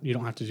 you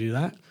don't have to do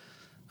that.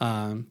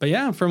 But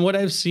yeah, from what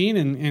I've seen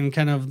and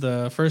kind of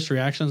the first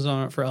reactions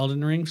on it for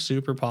Elden Ring,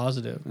 super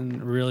positive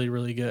and really,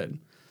 really good.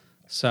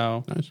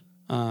 So nice.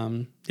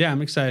 I'm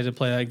excited to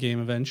play that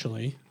game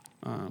eventually.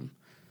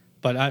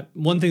 But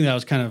one thing that I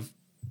was kind of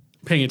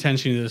paying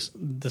attention to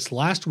this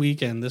last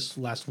weekend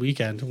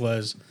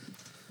was,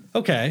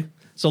 okay,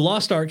 so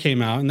Lost Ark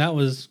came out, and that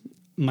was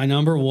my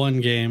number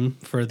one game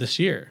for this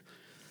year.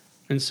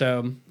 And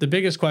so the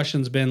biggest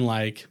question's been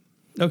like,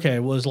 okay,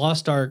 was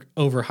Lost Ark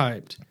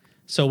overhyped?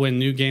 So when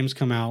new games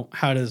come out,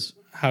 how does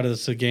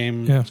the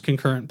game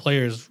concurrent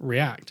players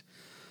react?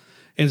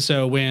 And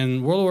so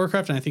when World of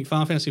Warcraft and I think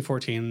Final Fantasy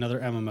 14 and other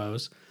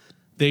MMOs,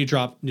 they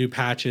dropped new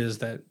patches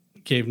that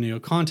gave new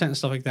content and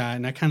stuff like that.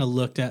 And I kind of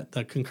looked at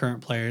the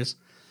concurrent players,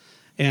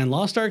 and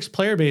Lost Ark's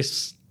player base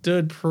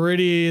stood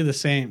pretty the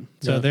same.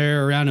 So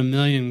they're around 1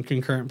 million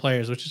concurrent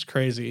players, which is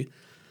crazy.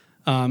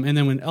 And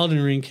then when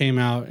Elden Ring came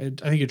out, I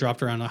think it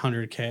dropped around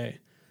 100K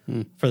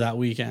for that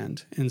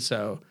weekend. And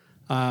so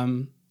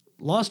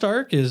Lost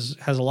Ark has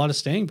a lot of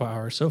staying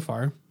power so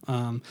far.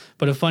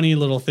 But a funny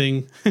little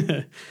thing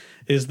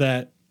is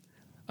that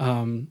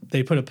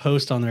they put a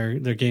post on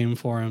their game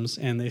forums,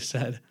 and they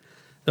said,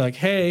 they're like,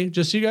 hey,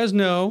 just so you guys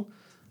know,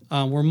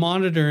 we're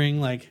monitoring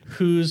like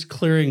who's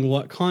clearing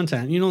what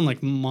content. You know, in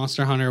like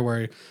Monster Hunter,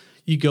 where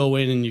you go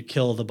in and you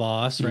kill the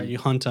boss, right? You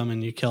hunt them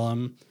and you kill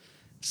them.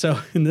 So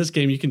in this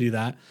game, you can do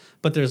that.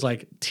 But there's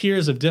like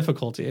tiers of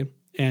difficulty,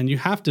 and you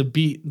have to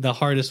beat the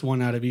hardest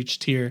one out of each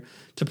tier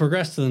to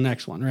progress to the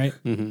next one, right?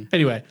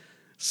 Anyway,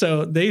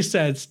 so they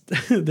said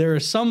there are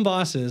some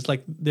bosses,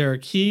 like there are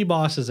key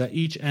bosses at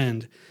each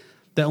end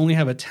that only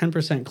have a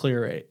 10%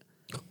 clear rate.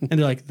 And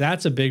they're like,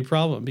 that's a big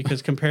problem,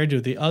 because compared to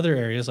the other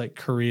areas like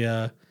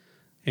Korea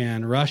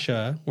and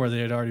Russia, where they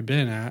had already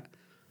been at,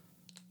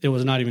 it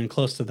was not even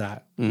close to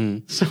that.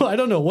 So I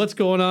don't know what's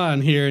going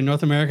on here in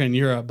North America and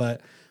Europe,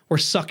 but we're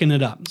sucking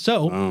it up.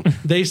 So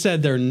they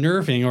said they're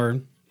nerfing,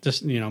 or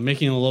just,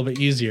 making it a little bit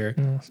easier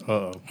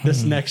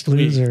this next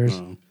week,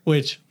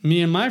 which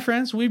me and my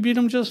friends, we beat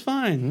them just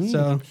fine.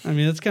 So, I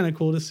mean, it's kind of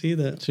cool to see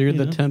that. So you're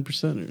the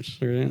 10%ers.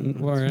 We're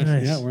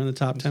in the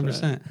top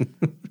 10%.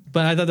 Right.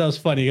 But I thought that was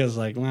funny because,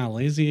 like, wow,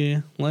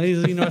 lazy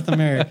North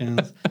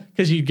Americans.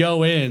 Because you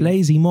go in,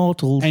 lazy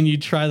mortals, and you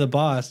try the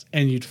boss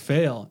and you'd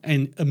fail,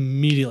 and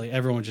immediately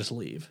everyone would just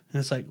leave. And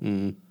it's like,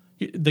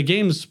 the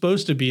game's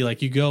supposed to be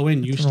like, you go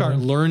in, you start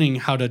learning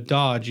how to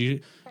dodge.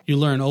 You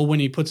learn, when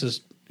he puts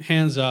his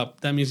hands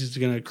up, that means he's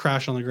going to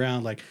crash on the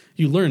ground. Like,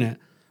 you learn it.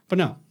 But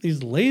no,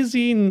 these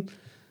lazy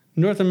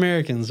North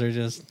Americans are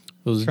just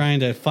trying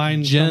to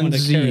find Gen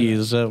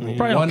Zs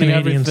wanting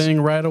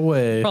everything right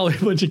away. Probably a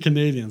bunch of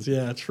Canadians.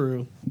 Yeah,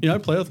 true. I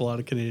play with a lot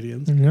of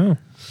Canadians. No,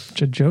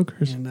 bunch of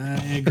jokers. And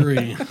I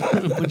agree.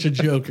 A bunch of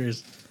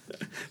jokers.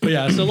 But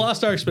yeah, so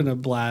Lost Ark's been a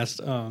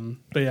blast.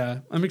 But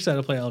yeah, I'm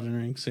excited to play Elden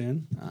Ring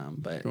soon.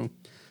 But cool.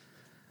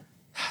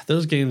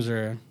 Those games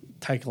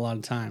take a lot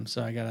of time,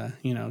 so I gotta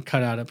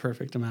cut out a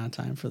perfect amount of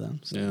time for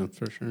them. So, yeah,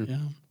 for sure. Yeah.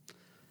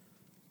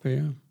 But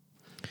yeah.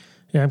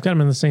 Yeah, I'm kind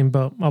of in the same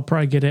boat. I'll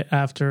probably get it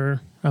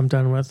after I'm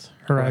done with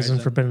Horizon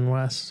Forbidden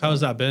West. How's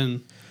that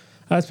been?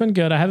 It's been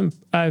good.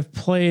 I've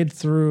played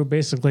through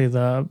basically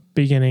the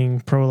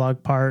beginning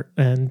prologue part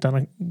and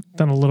done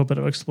a little bit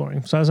of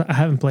exploring. So I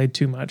haven't played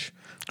too much.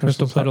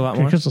 Crystal played a lot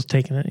more. Crystal's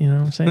taking it, you know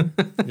what I'm saying?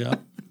 Yeah.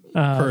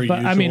 But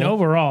usual. I mean,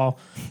 overall,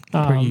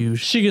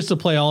 she gets to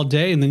play all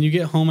day, and then you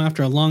get home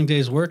after a long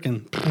day's work,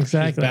 and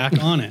she's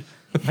back on it.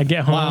 I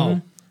get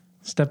home,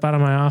 step out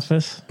of my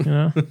office,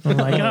 I'm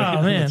like,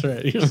 oh man, that's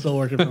right. You're still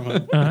working from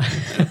home.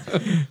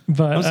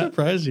 But I'm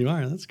surprised you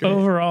are. That's great.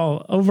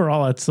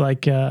 Overall, it's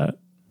like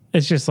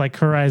it's just like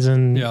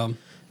Horizon,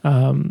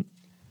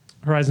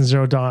 Horizon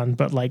Zero Dawn,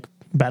 but like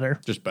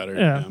better, just better.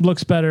 Yeah,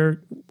 looks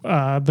better.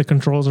 The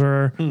controls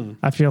are,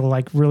 I feel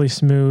like, really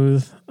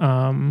smooth.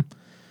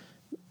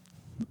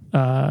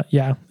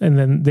 And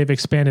then they've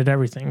expanded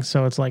everything,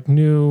 so it's like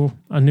new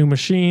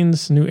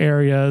machines, new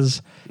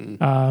areas.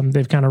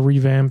 They've kind of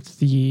revamped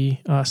the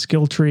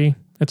skill tree.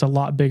 It's a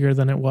lot bigger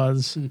than it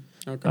was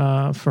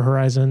for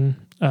Horizon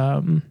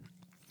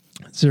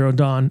Zero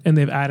Dawn, and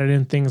they've added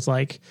in things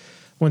like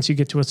once you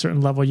get to a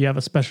certain level, you have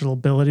a special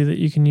ability that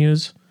you can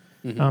use.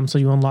 So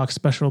you unlock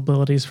special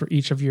abilities for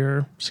each of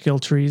your skill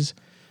trees.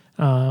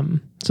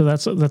 So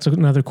that's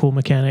another cool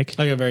mechanic,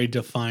 like a very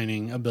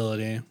defining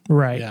ability,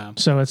 right? Yeah.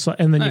 So it's like,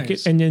 and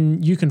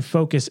then you can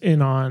focus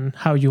in on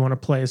how you want to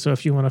play. So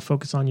if you want to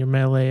focus on your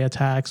melee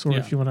attacks, or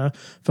if you want to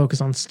focus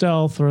on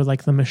stealth, or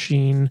like the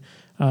machine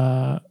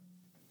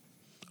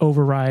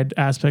override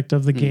aspect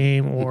of the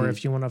game, or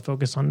if you want to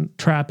focus on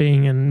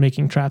trapping and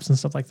making traps and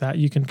stuff like that,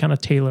 you can kind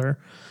of tailor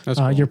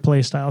your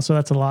play style. So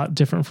that's a lot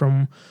different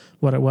from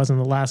what it was in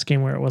the last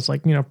game, where it was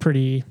like,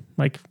 pretty,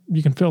 like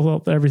you can fill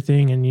up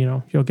everything and,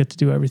 you'll get to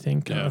do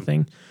everything kind of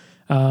thing.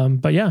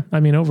 But yeah,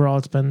 I mean, overall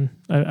it's been,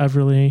 I've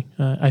really,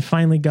 I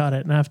finally got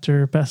it. And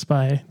after Best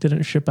Buy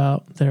didn't ship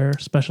out their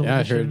special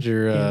edition. I heard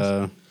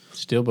your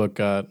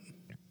Steelbook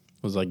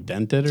was like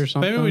dented or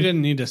something. Maybe we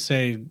didn't need to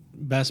say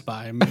Best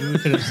Buy. Maybe we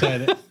could have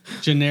said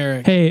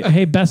generic.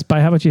 Hey, Best Buy,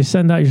 how about you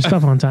send out your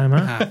stuff on time,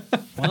 huh?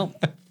 Well,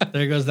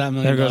 there goes that $1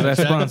 million. There goes that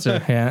check.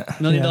 sponsor. Yeah.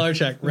 $1 million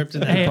check ripped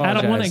in half. Hey, I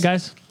don't want it,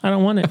 guys. I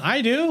don't want it.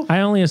 I do. I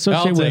only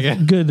associate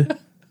with good.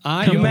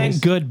 You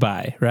meant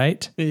goodbye,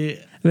 right? Yeah.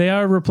 They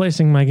are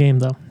replacing my game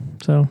though.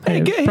 So Hey,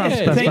 good. props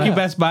Hey, Best thank Buy. you,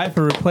 Best Buy,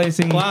 for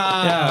replacing.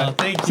 Wow,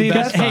 thank you, See,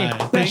 Best that's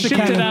Buy. They Thank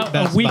shipped you, it out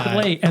Best a week Buy.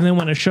 late, and then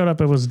when it showed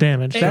up, it was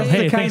damaged. That's the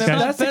hey, kind thanks of- guys.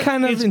 That's the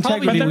kind of It's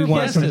probably integrity we the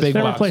want from replacement. big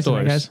They're box replacing it,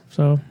 stores. guys.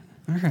 So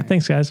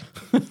thanks, guys.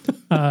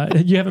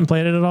 You haven't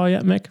played it at all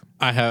yet, Mick?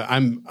 I have.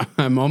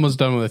 I'm almost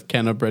done with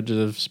Kenna Bridges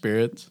of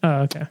Spirits.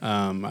 Oh, okay.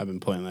 I've been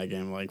playing that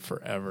game like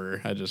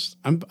forever.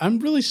 I'm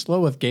really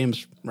slow with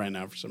games right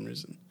now for some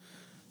reason.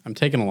 I'm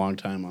taking a long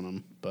time on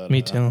them. But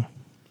Me too.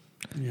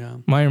 Yeah,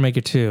 Mario Maker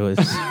 2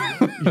 is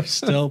you're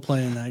still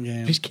playing that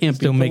game. I just can't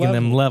still beat the making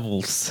them level.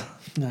 levels.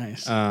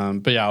 Nice.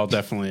 But yeah, I'll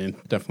definitely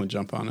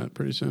jump on it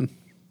pretty soon.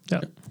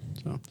 Yeah.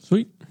 So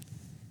Sweet.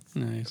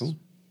 Nice. Cool.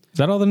 Is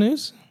that all the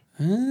news?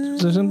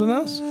 Is there something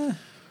else? I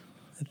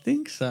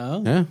think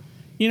so.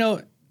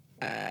 yeah,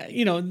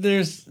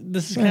 This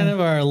is kind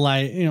of our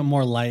light,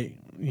 more light,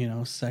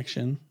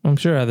 section. I'm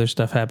sure other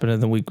stuff happened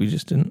in the week we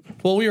just didn't.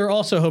 Well, we were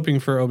also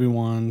hoping for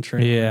Obi-Wan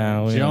trailer.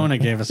 Yeah, Jonah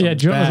gave us Yeah, a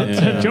Jonah's,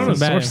 bad Jonah's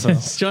Bad info.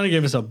 sources. Jonah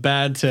gave us a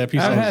bad tip. He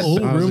I've said, had,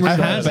 rumors I've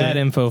had has bad it.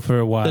 info for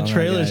a while. The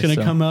trailer's going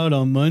to come out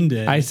on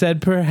Monday. I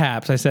said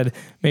perhaps. I said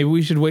maybe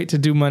we should wait to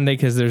do Monday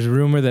because there's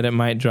rumor that it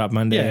might drop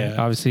Monday.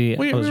 Yeah. Obviously,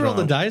 we I was rolled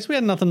the wrong. dice. We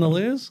had nothing to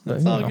lose.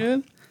 That's all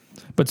good.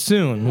 But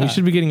soon, we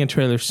should be getting a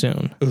trailer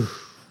soon.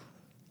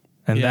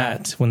 And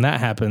Yeah. when that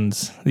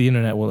happens, the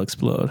internet will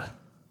explode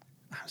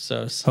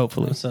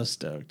Hopefully. I'm so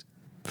stoked.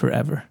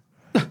 forever.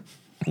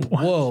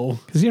 Whoa.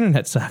 Because the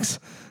internet sucks.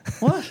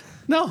 What?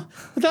 No.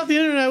 Without the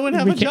internet, I wouldn't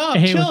have We a job.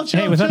 can't, hey, Chill, with-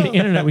 chill, hey, without chill. the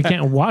internet, we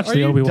can't watch Are the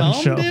you Obi-Wan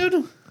dumb, show.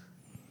 dude?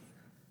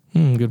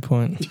 Good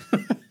point.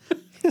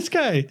 This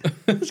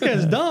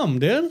guy's dumb,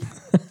 dude.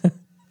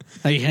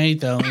 I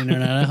hate the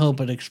internet. I hope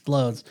it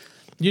explodes.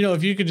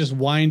 If you could just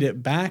wind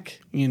it back,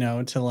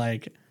 to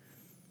like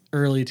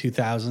early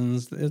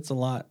 2000s, it's a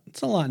lot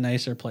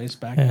nicer place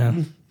back Yeah.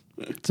 then.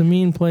 It's a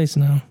mean place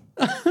now.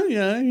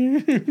 Yeah.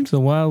 It's the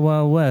wild,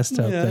 wild west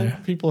out Yeah. there.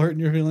 People hurting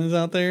your feelings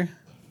out there.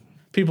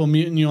 People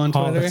muting you on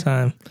All Twitter. the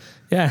time.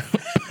 Yeah.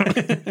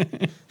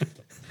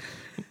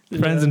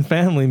 Friends and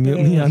family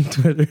mute me on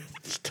Twitter.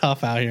 It's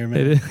tough out here,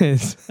 man. It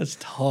is. It's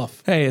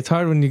tough. Hey, it's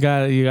hard when you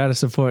gotta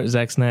support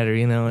Zack Snyder,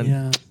 and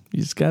Yeah.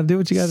 you just gotta do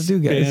what you gotta do,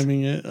 guys.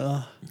 Spamming it.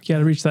 Ugh. You got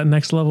to reach that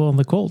next level on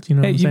the Colt. You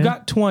know Hey, what I'm you saying?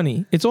 got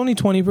 20. It's only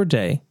 20 per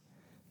day,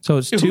 so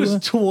it's It was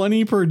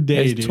 20 per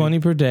day, It's dude. 20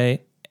 per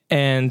day,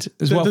 and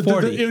well,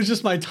 40. It was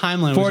just my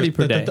timeline. 40 was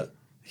per just day.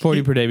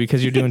 40 per day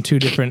because you're doing two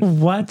different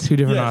What?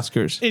 Yes.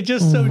 Oscars. It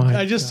just my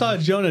I just saw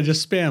Jonah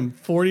just spam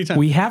 40 times.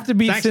 We have to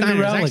beat Zack Snyder,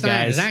 Cinderella, Zack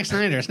Snyder, guys. Zack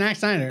Snyder, Zack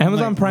Snyder. I'm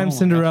Amazon like, Prime oh my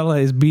Cinderella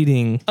is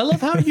beating. God. I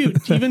love how you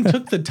even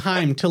took the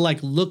time to like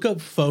look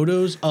up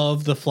photos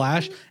of the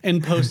Flash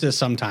and post it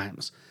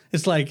sometimes.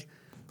 It's like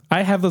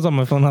I have those on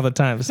my phone all the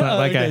time. It's not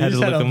like okay, I had you to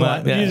just look them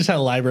up. You Yeah. just had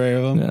a library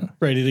of them Yeah.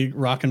 ready to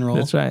rock and roll.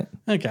 That's right.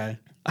 Okay.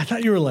 I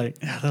thought you were like,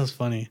 yeah, that was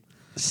funny.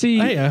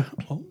 See, Oh, yeah.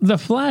 the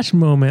Flash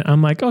moment,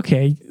 I'm like,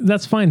 okay,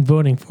 that's fine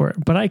voting for it,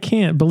 but I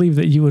can't believe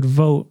that you would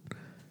vote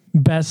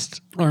best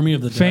Army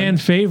of the fan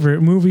Dead.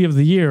 favorite movie of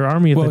the year,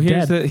 Army of Well, the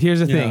here's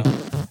Dead. the Yeah.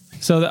 thing.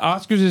 So the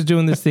Oscars is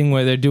doing this thing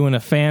where they're doing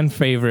a fan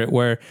favorite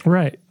where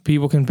Right.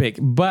 people can pick,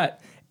 but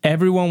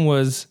everyone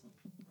was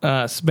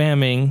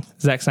spamming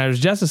Zack Snyder's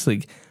Justice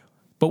League.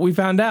 But we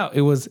found out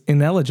it was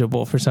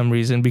ineligible for some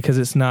reason because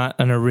it's not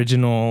an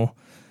original.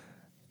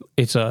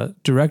 It's a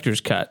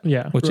director's cut,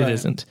 Yeah. which Right. it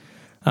isn't.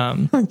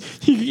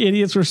 You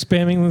idiots were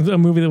spamming a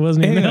movie that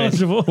wasn't even Anyway,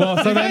 eligible. Well,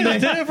 so then They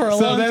did it for a so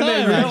long then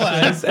time. they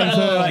realized, and so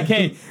they're like,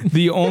 "Hey,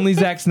 the only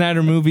Zack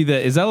Snyder movie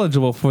that is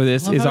eligible for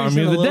this is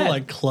Army of the Dead."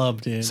 Like club,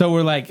 dude. So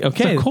we're like,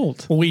 "Okay, It's a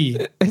cult. we.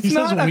 It's He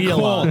not says a we a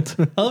lot.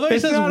 cult. I love how he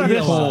It's says not a we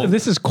a lot. cult.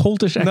 This is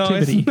cultish no,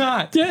 activity. it's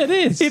not. Yeah, it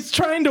is. It's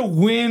trying to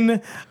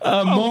win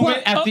a moment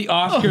at the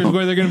Oscars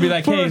where they're going to be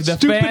like, For "Hey, a the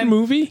stupid fan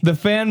movie? the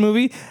fan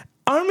movie."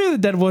 Army of the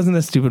Dead wasn't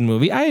a stupid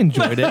movie. I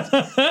enjoyed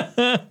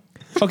it.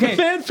 Okay,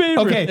 Fan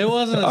favorite. Okay, It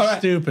wasn't a All right.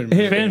 stupid movie.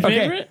 Here, Fan okay.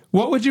 favorite?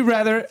 What would you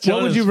rather? What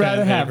Jonah's would you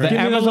rather fan have? favorite.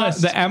 Give me the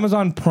list. The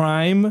Amazon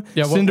Prime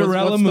Yeah,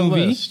 Cinderella what's movie.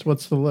 The list?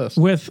 What's the list?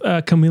 With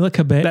Camila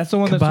Cabello. That's the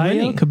one that's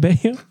winning.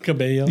 Cabello.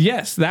 Cabello.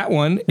 Yes, that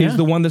one is Yeah.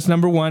 the one that's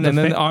number one, and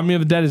then fa- the Army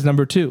of the Dead is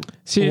number two.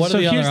 See, What are so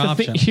the here's other the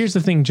thing. options? Here's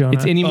the thing, Jonah.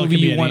 It's any it movie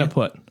could be you want to any.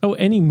 put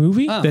any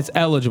movie? that's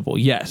eligible.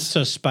 Yes.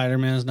 So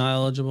Spider-Man's not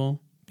eligible.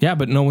 Yeah,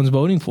 but no one's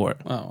voting for it.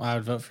 Oh, I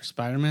would vote for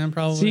Spider-Man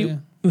probably. See,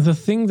 the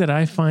thing that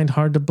I find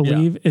hard to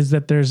believe is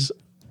that there's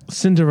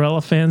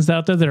Cinderella fans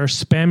out there that are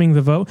spamming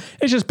the vote.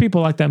 It's just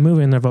people like that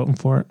movie and they're voting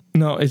for it.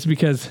 No, it's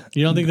because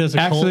you don't think there's a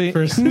Actually,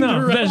 cult for No,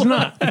 Cinderella? there's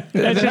not.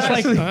 It's just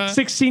like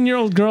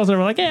 16-year-old girls that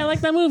were like, "Hey, I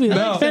like that movie.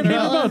 No, Fan favorite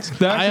no. votes."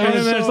 They're And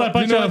actually- then there's like a you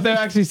bunch know what of they're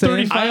actually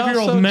saying?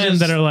 35-year-old men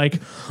that are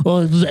like,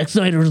 "Oh, Zack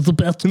Snyder is the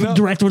best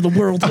director of the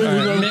world."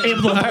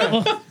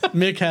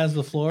 Mick has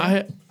the floor.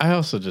 I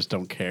also just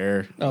don't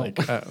care. Like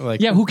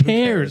Yeah, who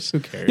cares?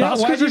 Who cares? Yeah.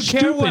 Why Oscars do are you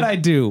care what stupid. I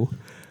do?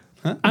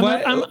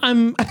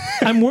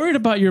 I'm worried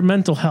about your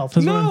mental health.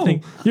 Is what I'm No.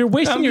 thinking. You're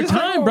wasting I'm your just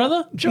time, like,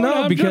 brother.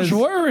 No, because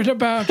worried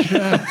about you.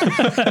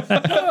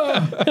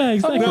 Yeah,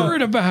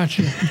 exactly. about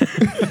you.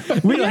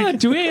 We gotta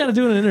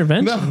do an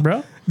intervention,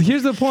 bro.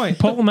 here's the point.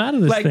 Pull them out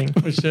of this Like- thing.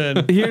 we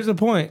should. Here's the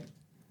point.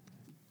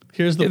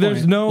 Here's the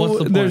there's point. What's the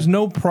point? there's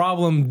no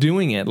problem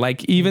doing it.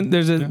 Like even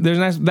there's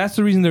that's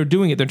the reason they're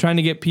doing it. They're trying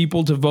to get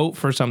people to vote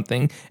for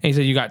something. And he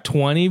said you got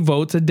 20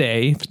 votes a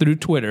day through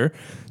Twitter.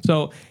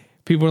 So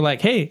people are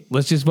like, hey,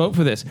 let's just vote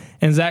for this.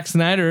 And Zack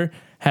Snyder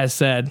has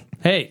said,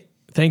 hey,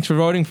 thanks for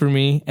voting for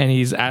me. And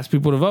he's asked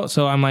people to vote.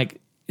 So I'm like,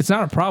 it's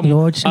not a problem.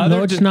 Lord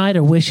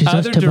Snyder wishes us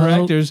Other to vote.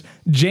 directors,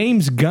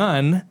 James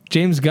Gunn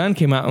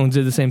came out and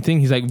did the same thing.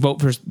 He's like,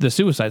 vote for the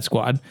Suicide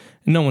Squad.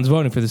 No one's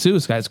voting for the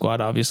Suicide Squad,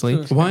 obviously.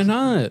 Why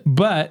not?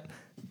 But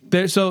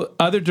so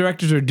other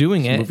directors are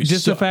doing it. movie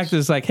Just the sucks. fact that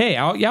it's like, hey,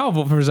 I'll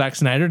vote for Zack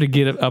Snyder to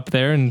get it up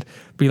there and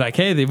be like,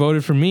 hey, they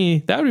voted for me.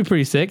 That would be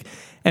pretty sick.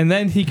 And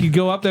then he could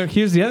go up there.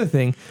 Here's the other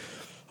thing.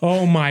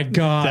 Oh my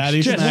gosh.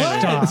 Daddy Just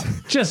Snyder.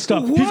 stop. Just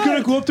stop. What? He's going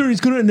to go up there and he's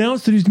going to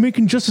announce that he's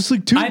making Justice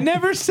League 2. I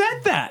never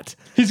said that.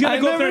 He's going I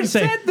to go up there never and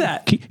say, said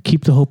that.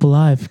 Keep the hope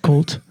alive,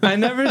 Colt. I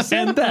never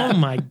said that. Oh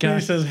my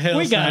gosh. He says, Hail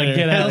we got to Snyder.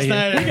 get out Hail of here.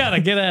 Snyder. We got to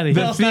get out of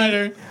Hail here.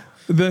 Snyder.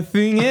 The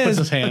thing is,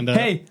 his hand up.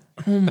 hey,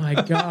 Oh my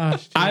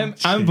gosh.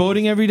 I'm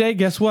voting every day.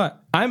 Guess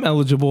what? I'm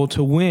eligible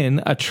to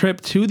win a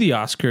trip to the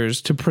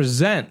Oscars to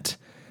present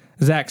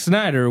Zack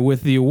Snyder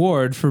with the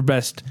award for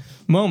best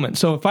moment.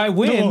 So if I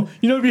win, No,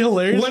 you know, it'd be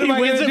hilarious. What He am I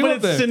wins gonna it do when up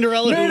it's there?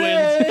 Cinderella who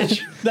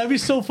wins. That'd be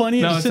so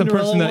funny. No, if it's the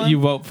Cinderella person that won. you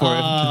vote for. If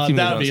the team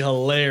That'd be votes.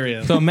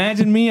 hilarious. So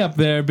imagine me up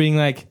there being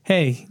like,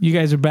 "Hey, you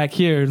guys are back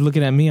here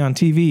looking at me on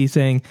TV,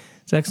 saying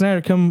Zack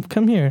Snyder, come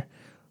here.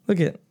 Look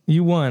at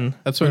you won."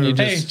 That's when you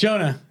Hey, just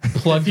Jonah,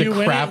 plug if the you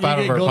win crap it, you out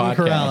of get our Golden podcast.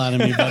 Corral out of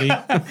me, buddy.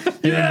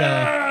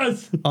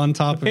 Yes! On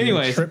top of your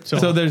Anyways, trip to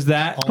so there's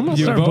that. I'm going to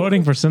You start vote-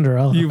 voting for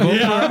Cinderella. You vote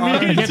Yeah, for me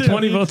Army. get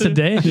 20 votes a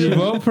day. You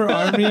vote for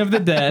Army of the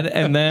Dead,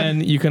 and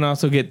then you can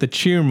also get the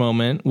cheer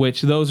moment,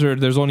 which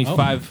there's only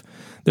five.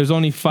 There's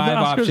only five The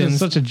Oscars options. is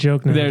such a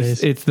joke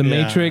nowadays. It's the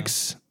Yeah.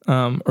 Matrix,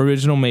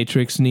 original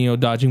Matrix, Neo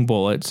dodging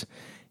bullets.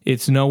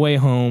 It's No Way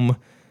Home.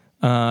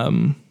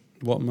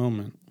 What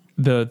moment?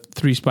 The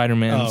 3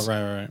 Spider-Mans. Oh,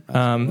 right.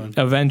 That's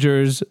the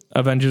one.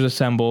 Avengers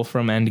Assemble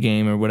from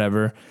Endgame or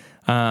whatever.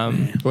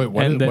 Wait,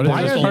 what, And then what is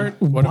why this are, part?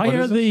 why what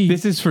are is- they?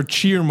 This is for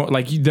cheer.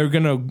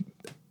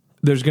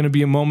 There's gonna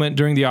be a moment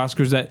during the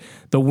Oscars that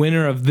the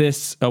winner of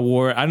this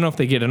award, I don't know if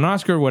they get an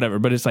Oscar or whatever,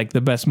 but it's like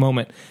the best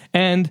moment.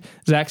 And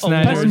Zack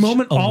Snyder, best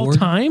moment all Award?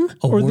 time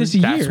or this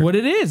year? that's what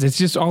it is. It's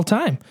just all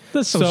time.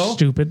 That's so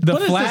stupid. The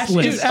What is this Flash list? is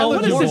What is this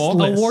eligible.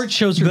 list? Award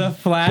shows are The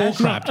Flash.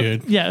 bullcrap,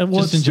 dude. Yeah, well,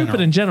 Just it's in stupid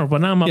in general,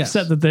 but now I'm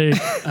upset that they.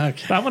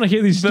 Okay. I want to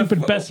hear these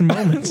stupid best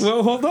moments.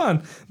 Well, hold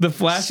on. The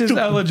Flash is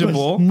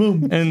eligible,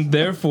 and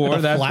therefore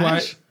The that's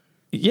Flash? why.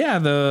 Yeah,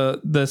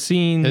 the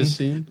scene. His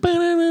scene?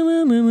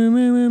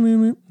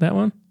 That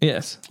one?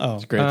 Yes. Oh,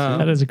 Great scene.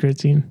 That is a great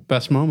scene.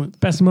 Best moment.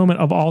 Best moment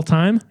of all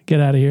time? Get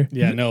out of here.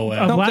 yeah, no way.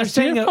 Of No, they're last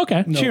saying year? a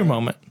Okay. cheer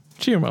moment.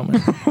 Cheer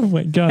moment. Oh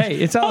my gosh. Hey,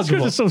 it's Oscars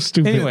eligible. are so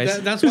stupid. Anyways,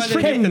 That's why they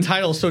make the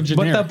title so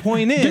generic. but the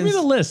point is, Give me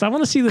the list. I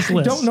want to see this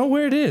list. don't know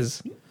where it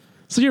is.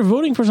 So you're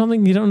voting for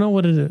something you don't know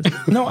what it is.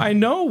 No, I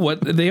know what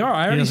they are.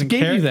 I already doesn't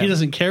gave care- you that. he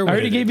doesn't care I what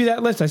already it gave is. you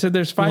that list. I said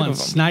there's I 5 want of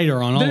them.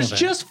 Snyder on all There's of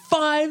it. just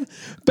 5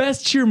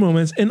 best cheer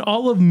moments in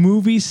all of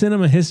movie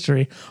cinema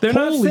history. They're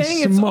not Holy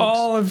saying it's smokes.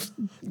 all of.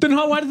 Then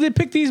why did they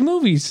pick these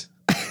movies?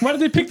 Why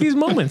did they pick these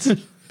moments?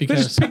 They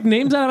Because- just pick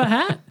names out of a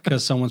hat.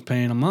 because someone's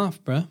paying them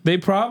off, bro. They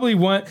probably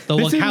want. The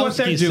this is what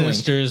they're Wachowski doing.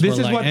 sisters This were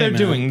is like, what "Hey, they're man,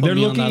 doing. put They're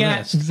me on looking that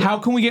at list." how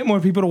can we get more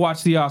people to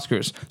watch the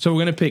Oscars. So we're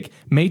gonna pick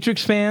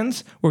Matrix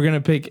fans. We're gonna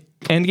pick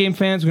Endgame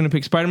fans. We're gonna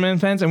pick Spider-Man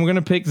fans, and we're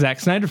gonna pick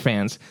Zack Snyder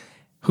fans.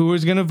 Who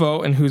is gonna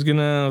vote and who's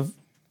gonna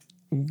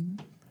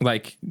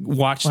like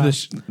watch the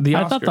Oscars?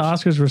 I thought the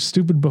Oscars were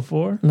stupid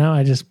before. Now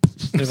I just.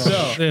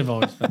 They've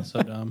always been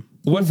so dumb.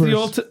 What's the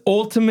Hoovers.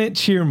 ultimate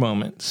cheer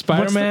moment?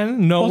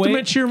 Spider-Man? No Ultimate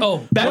way. cheer. Oh,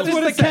 that that's is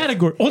what the it says.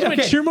 category. Ultimate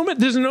Okay. cheer moment.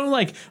 There's no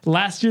like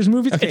last year's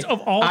movies. Okay, It's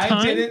of all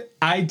time.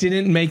 I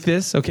didn't make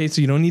this. Okay, so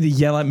you don't need to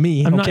yell at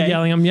me. I'm not okay?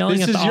 yelling. I'm yelling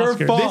this at is the your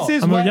Oscars. fault. This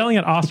is I'm what, yelling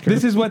at Oscars.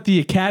 This is what the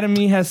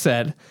Academy has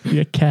said.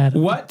 your cat.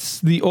 What's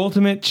the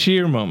ultimate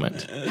cheer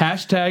moment?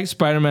 Hashtag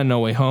Spider-Man No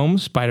Way Home,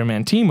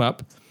 Spider-Man Team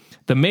Up,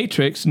 The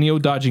Matrix, Neo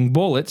dodging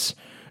bullets,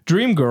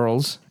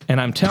 Dreamgirls,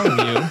 and I'm telling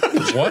you,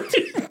 What?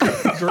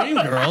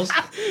 Dreamgirls?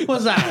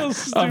 What's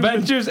that?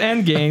 Avengers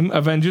Endgame,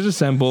 Avengers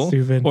Assemble,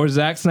 Stupid. or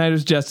Zack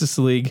Snyder's Justice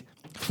League,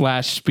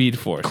 Flash Speed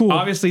Force. Cool.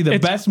 Obviously, the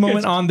It's- best moment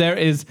it's- on there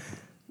is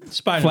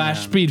Spider-Man.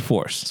 Flash Speed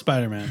Force.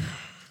 Spider-Man.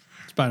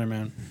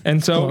 Spider-Man.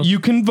 And so Close. you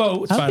can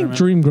vote. I think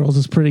Dreamgirls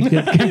is pretty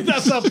good.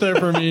 That's up there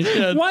for me.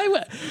 Yeah. Why?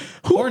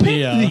 Who Or picked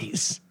Neo.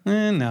 these?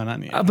 No, not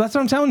Neo. That's what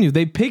I'm telling you.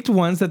 They picked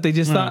ones that they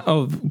just thought,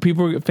 oh,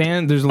 people were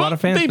fan. There's a lot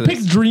of fans. They for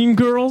picked this.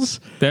 Dreamgirls.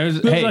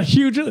 There's There's a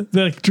huge. The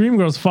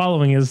Dreamgirls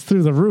following is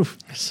through the roof.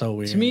 So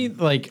weird. To me,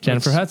 like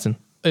Jennifer Hudson.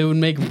 it would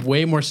make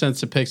way more sense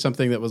to pick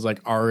something that was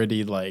like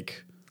already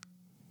like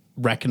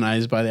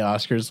recognized by the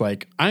Oscars.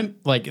 Like I'm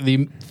like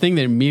the thing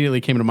that immediately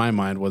came to my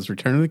mind was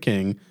Return of the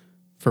King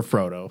for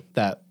Frodo.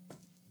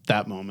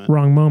 That moment.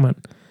 Wrong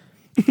moment.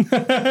 Wait, what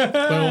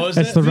was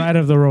It's it? the Ride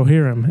of the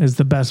Rohirrim is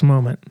the best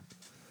moment.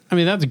 I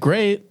mean, that's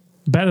great.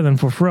 Better than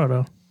for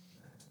Frodo.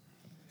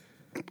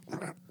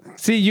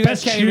 See, you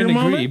guys can't even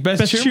agree.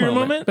 Best cheer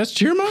moment. Best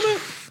cheer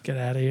moment. Get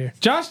out of here.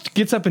 Josh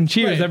gets up and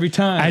cheers Wait. every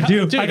time. I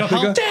do. Dude, I go,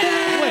 Wait,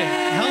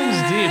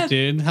 Helm's Deep,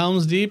 dude.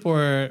 Helm's Deep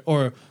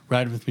or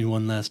Ride With Me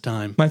One Last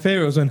Time. My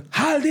favorite was when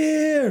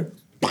Haldir.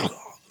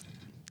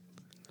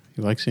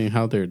 You like seeing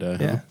how they're die.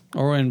 Yeah.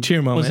 Or when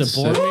Cheer moments. Was it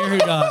Boromir who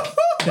got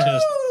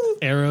just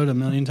arrowed a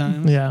million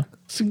times? Yeah.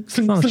 It's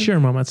not a cheer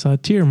moment. It's a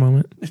tear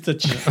moment. It's a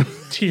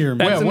tear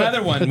That's moment.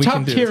 another one we top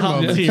can do. tier Top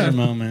moment. tier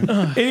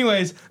moment.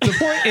 Anyways,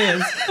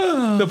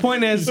 the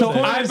point is, so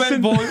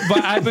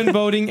I've been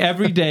voting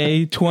every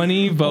day,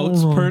 20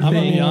 votes per I'm gonna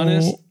thing.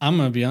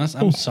 be honest.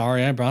 I'm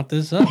sorry I brought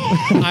this up.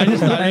 I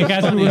just thought Hey it was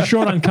guys, funny. we were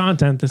short on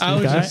content this I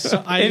week. was Guys. just, I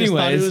just thought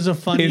Anyways, it was a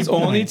funny. it's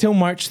point. only till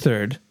March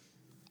 3rd,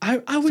 I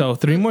would, so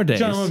 3 more days.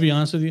 John, I'm gonna be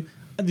honest with you.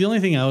 The only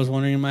thing I was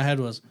wondering in my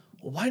head was,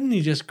 why didn't he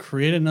just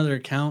create another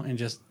account and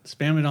just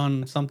spam it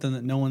on something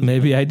that no one's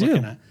Maybe I do.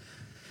 looking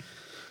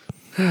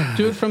at?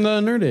 Do it from the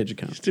Nerd Age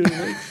account. Doing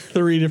like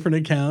 3 different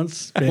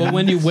accounts. Well,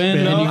 when you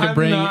win, No, and you I'm can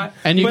bring not.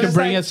 and you But can it's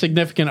bring like- a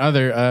significant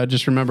other.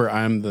 Just remember,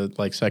 I'm the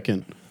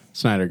second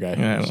Snyder guy.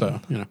 Yeah, so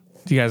you know.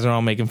 You guys are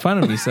all making fun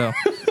of me, so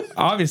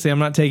obviously I'm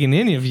not taking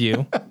any of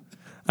you.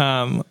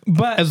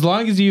 But As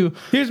long as you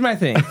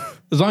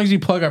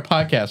plug our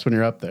podcast when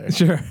you're up there.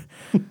 sure.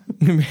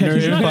 Nerd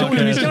Age He's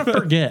Podcast. gonna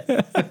forget.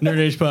 Nerd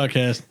Age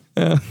Podcast.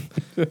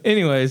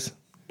 Anyways,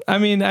 I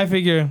mean, I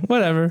figure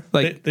whatever.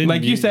 Like They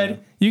like you mute said,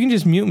 you. you can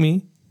just mute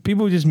me.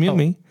 People just mute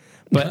me.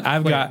 But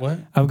I've Wait, got what?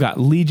 I've got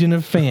legion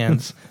of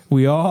fans.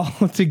 We all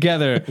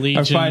together are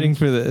Legion. fighting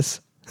for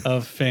this.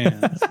 Of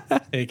fans,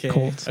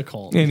 aka a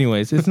cult.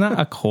 Anyways, it's not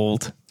a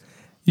cult.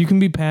 You can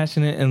be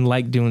passionate and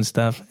like doing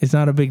stuff. It's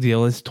not a big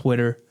deal. It's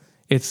Twitter.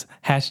 It's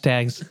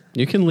hashtags.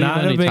 You can leave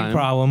Not a anytime. big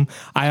problem.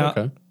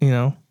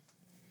 okay.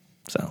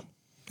 So,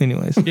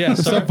 anyways, Yeah,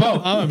 so I'm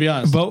gonna be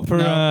honest. vote for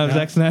No,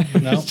 Zack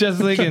Snyder's no. Justice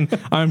League and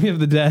Army of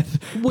the Dead.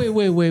 Wait.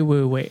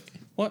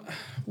 What?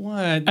 What?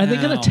 Are they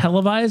going to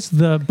televise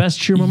the best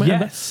cheer moment?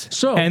 Yes.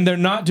 So And they're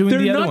not doing they're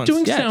the other not ones.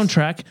 doing Yes.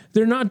 soundtrack.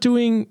 They're not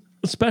doing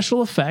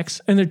special effects,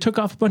 and they took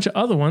off a bunch of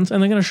other ones,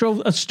 and they're going to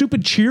show a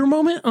stupid cheer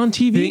moment on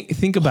TV.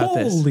 Think about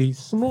this. Holy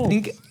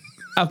smokes!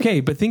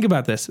 But think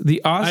about this.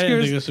 The I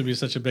didn't think Oscars. this would be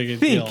such a big Think.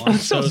 deal. I'm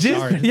so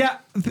sorry. Yeah,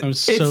 I'm it's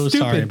so stupid.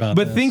 sorry about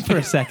But this. think for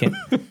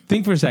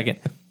a second.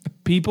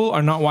 People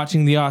are not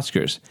watching the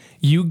Oscars.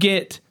 You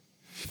get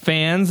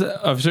fans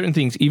of certain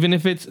things, even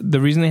if it's the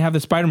reason they have the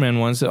Spider-Man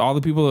ones. That all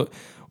the people that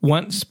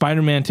want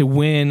Spider-Man to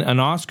win an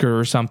Oscar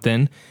or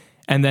something,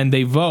 and then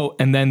they vote,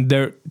 and then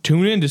they're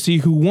tune in to see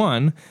who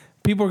won.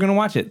 People are going to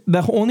watch it.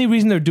 The only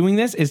reason they're doing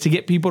this is to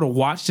get people to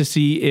watch to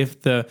see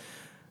if the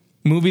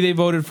movie they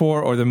voted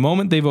for or the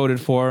moment they voted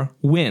for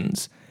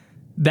wins.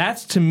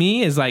 That's to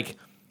me is like,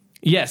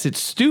 yes, it's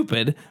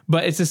stupid,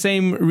 but it's the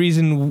same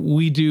reason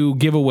we do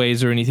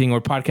giveaways or anything,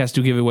 or podcasts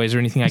do giveaways or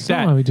anything like That's not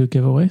that. why we do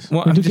giveaways.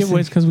 Well, we I'm do just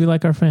giveaways because we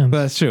like our fans.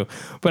 But that's true.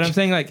 But I'm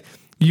saying like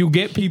you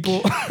get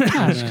people,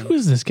 Gosh,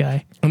 who's this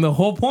guy? and the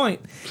whole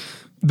point,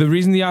 the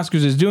reason the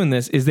Oscars is doing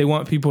this is they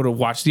want people to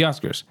watch the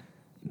Oscars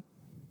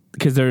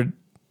because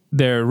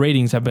their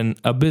ratings have been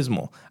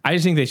abysmal. I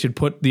just think they should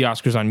put the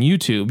Oscars on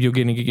YouTube. You're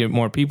going to get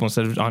more people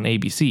instead of on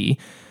ABC.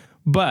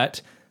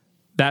 But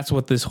that's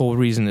what this whole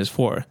reason is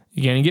for.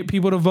 You're going to get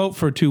people to vote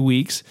for 2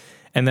 weeks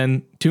and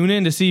then tune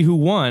in to see who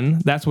won.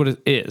 That's what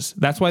it is.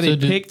 That's why they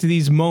picked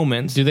these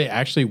moments. Do they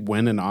actually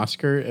win an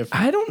Oscar? If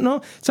I don't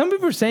know. Some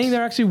people are saying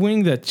they're actually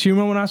winning the cheer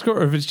moment Oscar,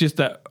 or if it's just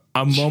a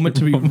moment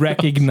to be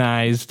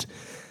recognized.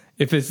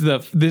 If this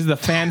is the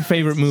fan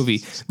favorite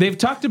movie. They've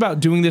talked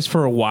about doing this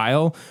for a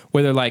while,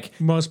 where they're like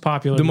Most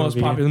popular. the most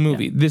popular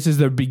movie. This is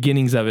the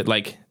beginnings of it.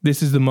 Like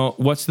this is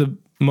what's the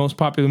most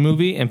popular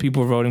movie, and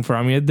people are voting for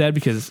Army of the Dead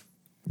because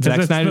Zack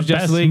it's Snyder's the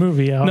Justice best League.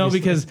 movie, no, obviously.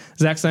 because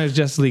Zack Snyder's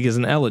Justice League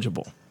isn't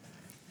eligible.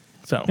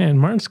 So And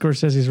Martin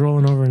Scorsese's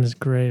rolling over in his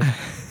grave.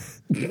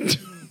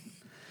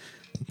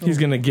 he's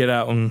gonna get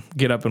up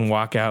and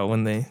walk out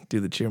when they do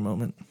the cheer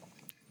moment.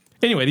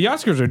 Anyway, the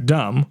Oscars are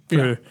dumb.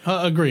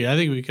 Agree. I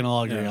think we can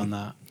all agree on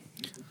that.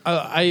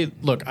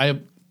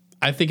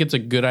 I think it's a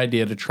good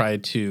idea to try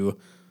to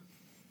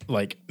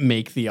like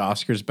make the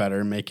Oscars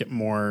better, make it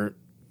more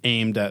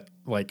aimed at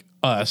like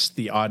us,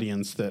 the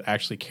audience that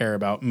actually care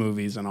about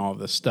movies and all of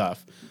this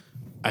stuff.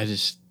 I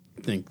just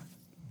think,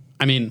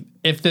 I mean,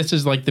 if this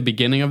is like the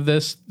beginning of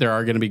this, there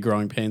are going to be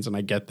growing pains, and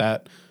I get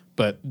that.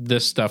 But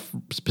this stuff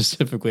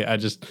specifically, I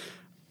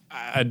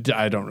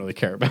don't really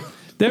care about.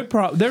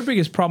 Their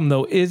biggest problem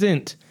though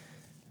isn't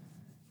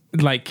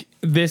like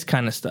this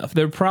kind of stuff.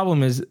 Their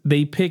problem is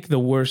they pick the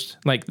worst.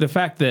 Like the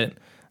fact that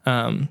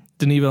Denis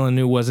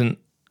Villeneuve wasn't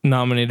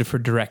nominated for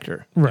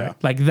director, Right.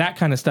 Like that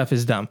kind of stuff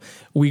is dumb.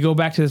 We go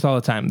back to this all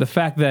the time. The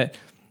fact that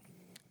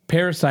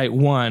Parasite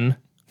won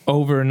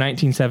over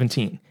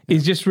 1917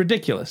 is just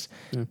ridiculous.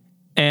 Yeah.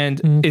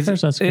 And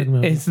Parasite's a good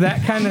movie. it's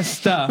that kind of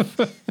stuff.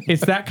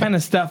 It's that kind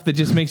of stuff that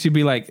just makes you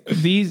be like,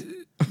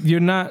 you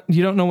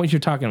don't know what you're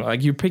talking about.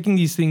 Like you're picking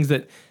these things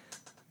that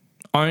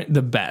aren't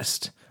the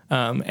best.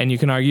 And you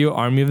can argue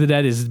Army of the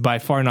Dead is by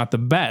far not the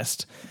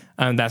best.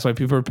 That's why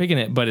people are picking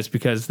it, but it's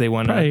because they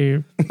want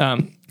to.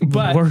 Probably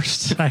But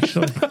worst,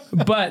 actually.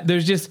 but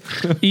there's just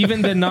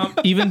even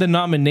the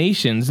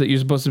nominations that you're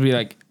supposed to be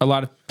like. A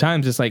lot of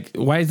times, it's like,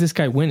 why is this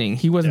guy winning?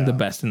 He wasn't the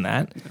best in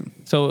that.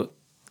 So,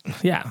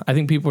 yeah, I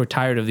think people are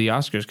tired of the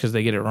Oscars because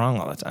they get it wrong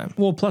all the time.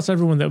 Well, plus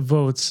everyone that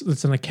votes,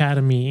 it's an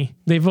academy.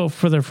 They vote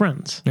for their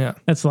friends. Yeah.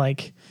 It's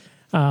like,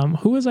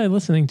 who was I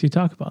listening to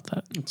talk about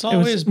that? It's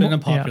always been a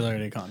yeah.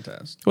 popularity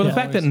contest. Well, the Yeah.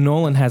 fact that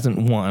Nolan hasn't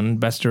won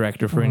Best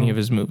Director for any of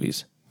his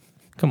movies.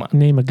 Come on,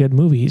 Name a good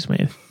movie he's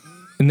made.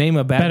 name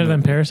a bad Better than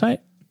movie. Parasite?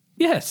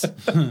 Yes.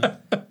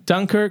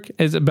 Dunkirk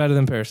is better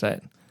than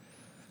Parasite.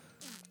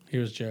 He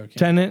was joking.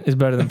 Tenet is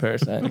better than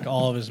Parasite.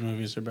 All of his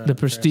movies are better. The than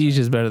Prestige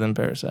is better than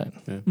Parasite.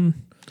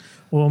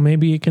 Well,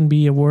 maybe it can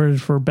be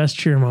awarded for Best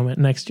Cheer Moment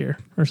next year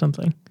or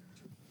something.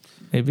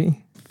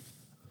 Maybe.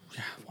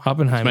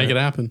 Oppenheimer. Make it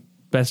happen.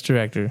 Best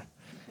Director.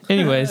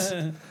 Anyways,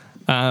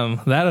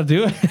 that'll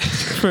do it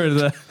for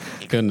the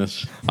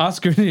Goodness.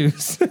 Oscar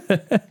news.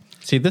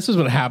 See, this is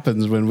what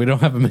happens when we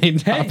don't have a main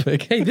Hey,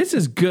 topic. hey, this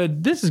is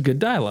good. This is good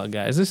dialogue,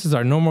 guys. This is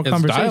our normal It's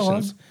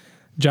conversations.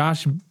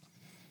 Josh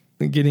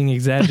getting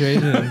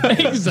exaggerated.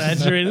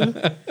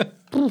 Exaggerated.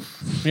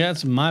 Yeah,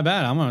 it's my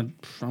bad. I'm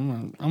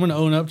gonna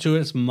own up to it.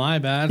 It's my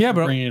bad. Yeah, for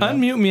bro. bringing it up.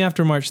 Unmute me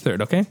after March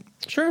 3rd, okay?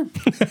 Sure.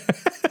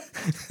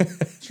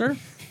 Sure.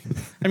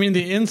 I mean,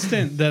 the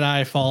instant that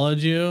I followed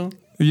you,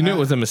 You knew it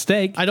was a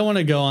mistake. I don't want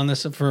to go on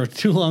this for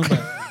too long,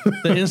 but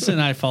the instant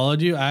I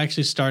followed you, I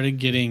actually started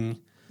getting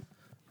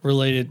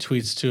related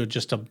tweets to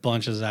just a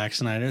bunch of Zack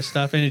Snyder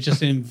stuff, and it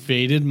just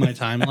invaded my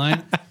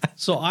timeline.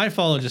 So I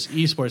follow just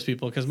esports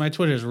people because my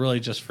Twitter is really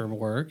just for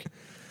work,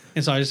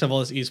 and so I just have all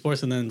this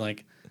esports, and then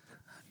like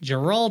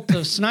Geralt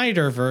of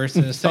Snyder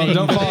versus. Oh,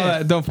 don't follow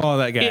that. Don't follow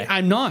that guy.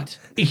 I'm not.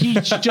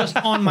 He's just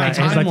on my Right,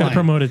 timeline. it's like a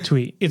promoted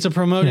tweet It's a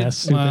promoted. Yeah,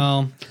 stupid.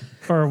 Well,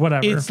 or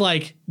whatever. it's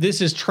like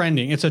this is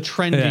trending. It's a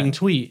trending Yeah.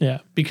 tweet. Yeah.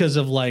 Because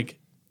of like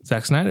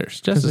Zack Snyder's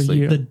Justice of League.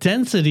 you. the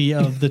density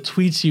of the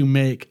tweets you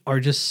make are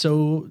just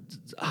so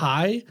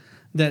high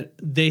that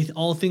they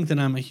all think that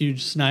I'm a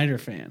huge Snyder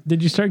fan.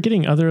 Did you start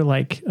getting other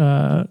like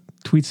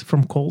tweets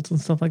from cults and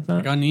stuff like I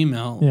that? got an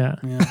email. Yeah.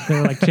 They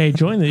were like, "Hey,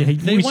 join the. Hey,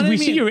 we wanted me-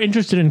 see you're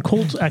interested in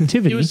cult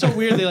activity." It was so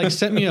weird. They like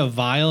sent me a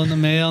vial in the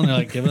mail and they're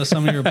like, give us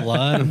some of your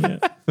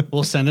blood.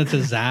 We'll send it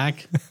to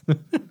Zach.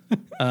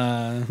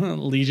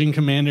 Legion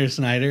Commander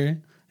Snyder.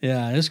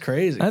 Yeah, it's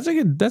crazy. That's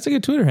a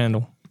good Twitter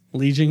handle.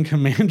 Legion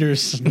Commander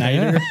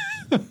Snyder.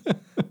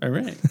 All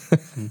right.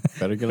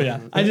 Better get But it. yeah,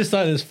 I just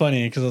thought it was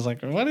funny because I was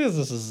like, what is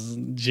this? This is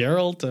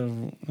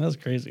Geralt? That's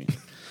crazy.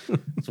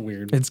 It's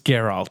weird. It's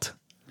Geralt.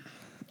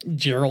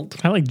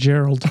 Geralt. I like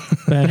Gerald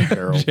better.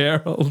 Gerald.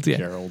 Gerald. Yeah.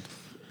 Gerald.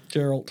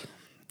 Geralt.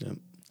 Yep.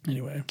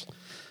 Anyway.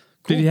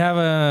 Do you have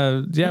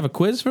a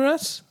quiz for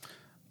us?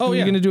 Oh, Are you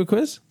yeah. going to do a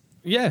quiz?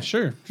 Yeah,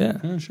 sure.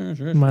 Yeah. Sure.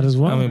 Might as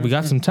well. I mean, we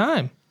got some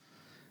time.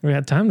 We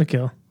had time to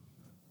kill,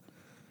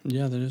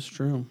 Yeah, that is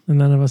true. and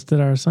none of us did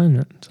our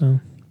assignment. So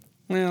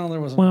Well, there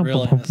wasn't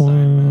really an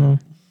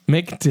assignment.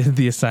 Mick did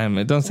the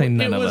assignment. Don't say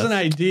none It of was us. an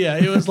idea.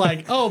 It was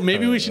like, oh,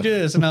 maybe we should do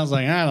this. And I was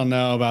like, I don't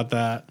know about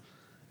that.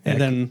 And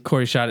then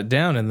Corey shot it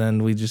down, and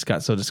then we just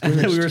got so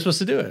discouraged. we were supposed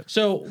to do it.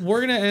 So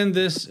we're going to end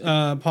this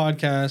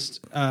podcast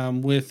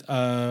with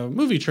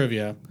movie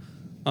trivia.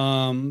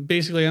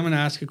 Basically, I'm going to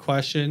ask a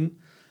question.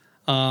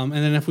 And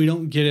then if we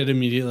don't get it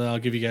immediately, I'll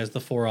give you guys the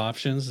 4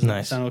 options. Does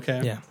Nice. that sound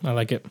okay? Yeah, I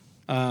like it.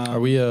 Are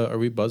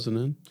we buzzing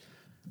in?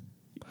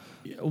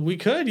 We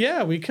could,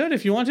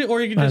 if you want to, or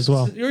you could Might just, as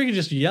well. or you could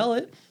just yell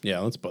it. Yeah,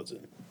 let's buzz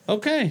in.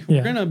 Okay, Yeah.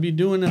 we're gonna be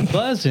doing a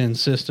buzz-in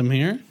system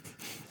here.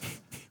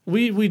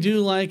 We do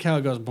like how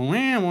it goes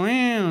wham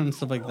wham and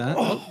stuff like that.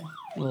 Oh,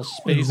 little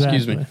space, Exactly.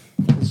 Excuse me.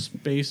 little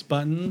space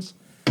buttons.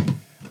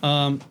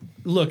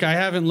 Look, I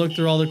haven't looked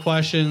through all the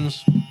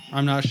questions.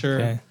 I'm not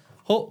sure. Okay.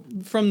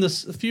 From the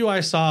few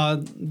I saw,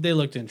 they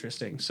looked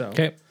interesting. So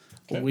Okay.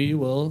 we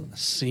will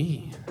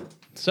see.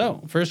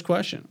 So, first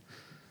question.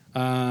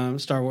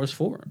 Star Wars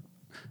 4.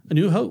 A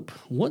New Hope.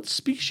 What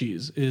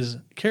species is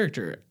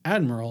character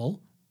Admiral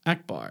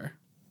Akbar?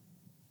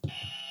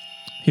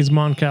 he's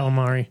Mon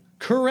Calamari.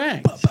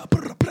 Correct.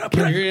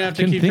 You're gonna have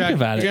to Couldn't keep think track.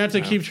 about it. You're gonna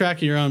have to keep track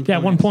of your own. Yeah,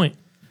 1 point.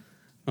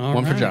 All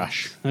One for right.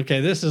 Josh. Okay,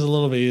 this is a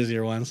little bit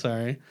easier one.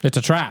 Sorry. It's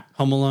a trap.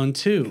 Home Alone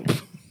 2.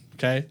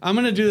 Okay, I'm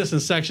gonna do this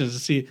in sections to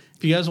see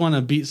if you guys want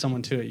to beat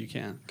someone to it. You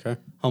can. Okay.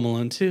 Home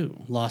Alone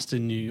 2. Lost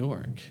in New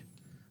York.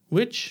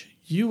 Which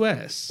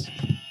U.S.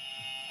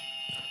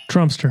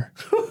 Trumpster.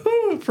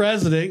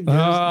 president gives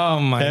Oh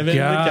my Kevin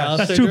gosh. McAllister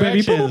That's 2,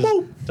 baby. directions?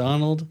 Boom, boom,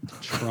 Donald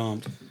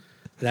Trump.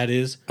 That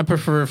is I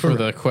prefer for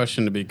the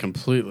question to be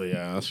completely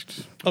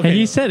asked. okay. Hey,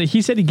 he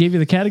said he gave you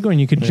the category and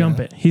you could jump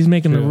it. He's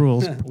making the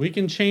rules. We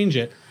can change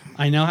it.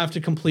 I now have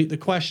to complete the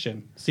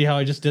question. See how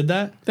I just did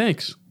that?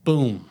 Thanks.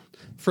 Boom.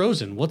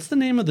 Frozen. What's the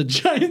name of the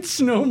giant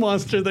snow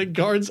monster that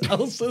guards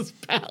Elsa's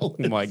palace? Oh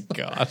my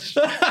gosh.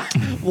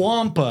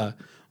 Wampa,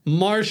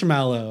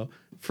 Marshmallow,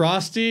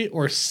 Frosty,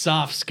 or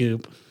Soft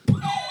Scoop?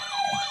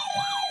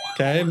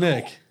 Okay,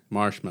 Mick.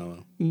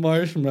 Marshmallow.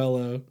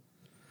 Marshmallow.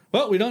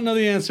 Well, we don't know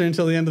the answer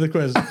until the end of the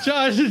quiz.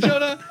 Josh and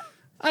Jonah,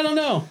 I don't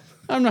know.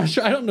 I'm not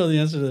sure. I don't know the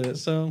answer to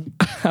this. So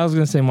I was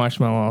gonna say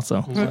marshmallow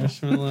also.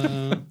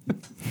 marshmallow.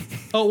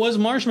 Oh, it was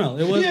marshmallow.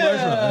 It was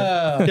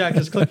marshmallow. Yeah,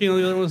 because clicking on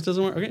the other ones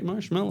doesn't work. Okay,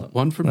 marshmallow.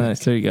 One for me.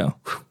 Nice. There you go.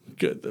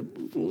 Good.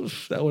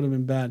 That would have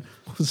been bad.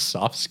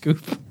 Soft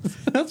scoop.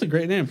 That's a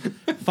great name.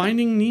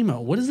 Finding Nemo.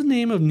 What is the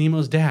name of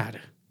Nemo's dad?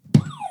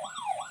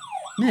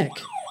 Nick.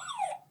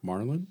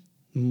 Marlin.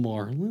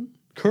 Marlin.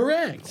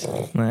 Correct.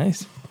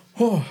 Nice.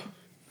 All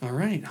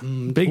right.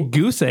 Big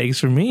goose eggs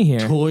for me here.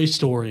 Toy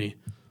Story.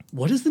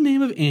 What is the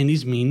name of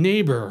Andy's mean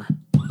neighbor?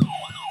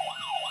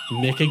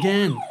 Mick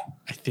again,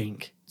 I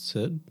think.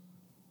 Sid.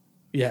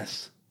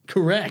 Yes.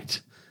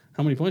 Correct.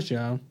 How many points do you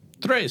have?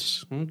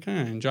 Thrace. Okay.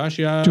 And Josh,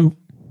 you have 2.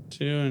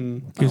 2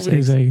 and Goose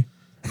eggs, egg.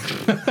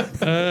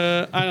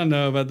 I don't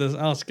know about this.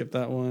 I'll skip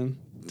that one.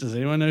 Does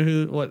anyone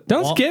know what?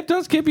 Don't skip.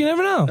 Don't skip. You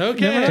never know.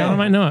 Okay. John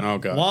might know it. Oh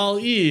god.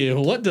 Wall-E.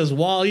 What does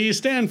Wall-E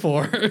stand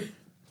for?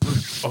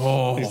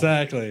 Oh.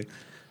 Exactly.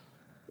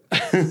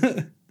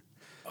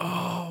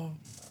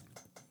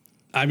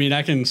 I mean,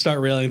 I can start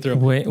railing through.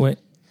 Wait.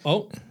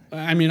 Oh,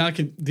 I mean, I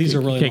could. These are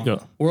really Okay, long.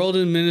 go. World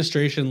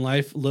Administration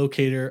Life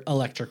Locator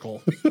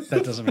Electrical.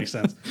 That doesn't make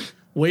sense.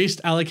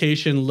 Waste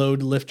Allocation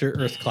Load Lifter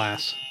Earth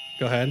Class.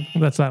 Go ahead.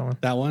 That's that one.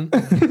 That one.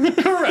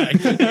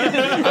 Correct.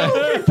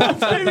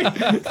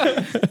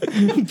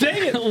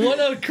 Dang it!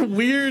 What a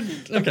weird.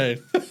 Okay.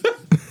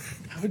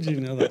 How would you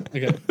know that?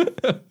 Okay.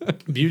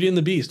 Beauty and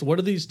the Beast. What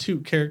are these two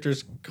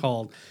characters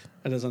called?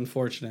 That is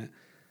unfortunate.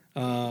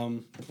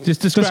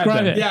 Just describe Describe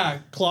them. it. Yeah,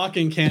 Clock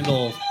and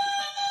Candle.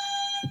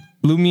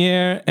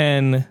 Lumiere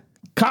and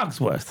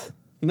Cogsworth.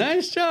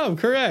 Nice job.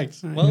 Correct.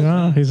 Well,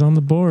 Yeah, he's on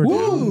the board.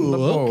 ooh,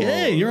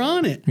 okay, you're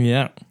on it.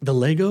 Yeah. The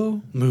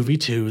Lego Movie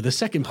 2, the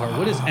second part.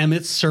 What is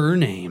Emmett's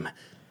surname?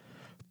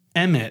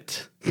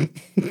 Emmett.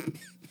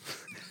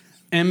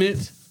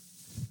 Emmett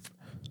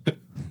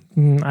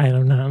I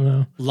do not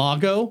know.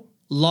 Lago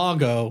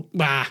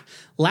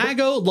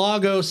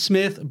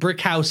Smith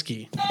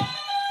Brickowski.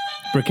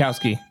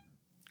 Brikowski.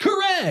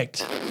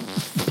 Correct.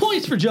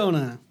 Points for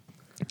Jonah.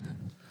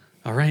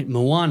 All right,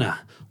 Moana.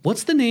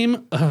 What's the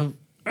name of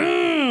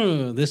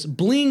this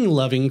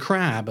bling-loving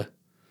crab?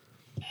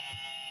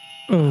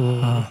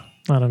 Oh,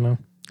 I don't know.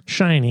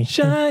 Shiny.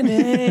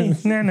 Shiny.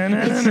 Na, na,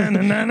 na, na,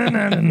 na, na, na,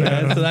 na,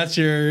 na. So that's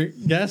your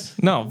guess?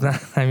 No,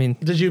 I mean,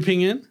 Did you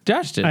ping in?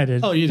 Josh did. I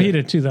did. Oh, you He did.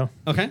 did too, though.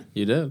 Okay.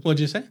 You did. What'd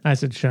you say? I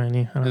said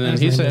shiny. I don't And know then his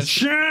he name said, is.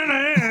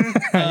 "Shiny."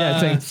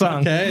 Yeah, it's a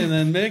song. Okay, and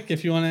then Mick,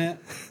 if you want to...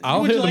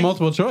 I'll Would hit you the like-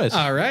 multiple choice.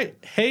 All right.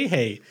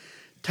 Hey.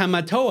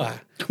 Tamatoa,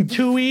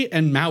 Tui,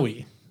 and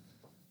Maui.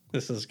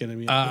 This is going to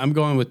be... I'm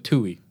going with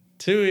Tui.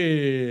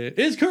 Tui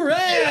is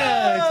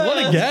correct.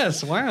 What a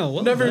guess. Wow.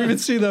 What Never a even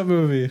seen that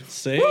movie.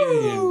 Same.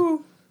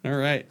 All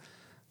right.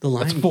 The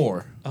Lion That's King.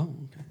 4. Oh,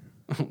 okay.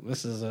 Oh,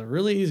 this is a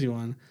really easy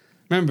one.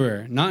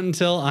 Remember, not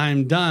until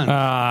I'm done.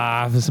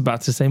 I was about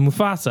to say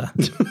Mufasa.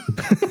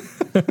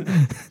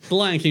 The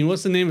Lion King.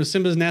 What's the name of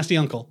Simba's nasty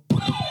uncle?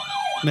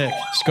 Nick.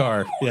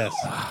 Scar. Yes.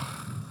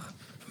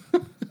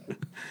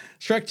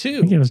 Shrek 2. I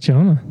think it was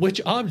Jonah.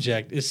 Which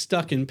object is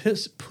stuck in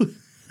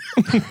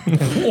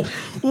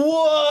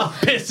Whoa!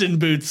 Piss in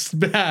Boots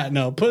hat.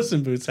 No, Puss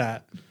in Boots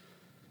hat.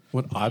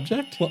 What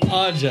object? What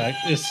object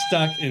is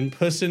stuck in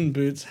Puss in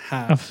Boots A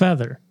hat?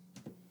 feather.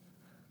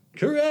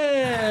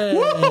 Correct.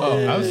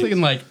 Oh, I was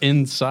thinking like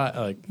inside.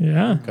 Like,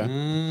 Yeah.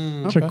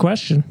 okay. Trick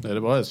question.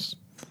 It was.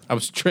 I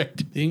was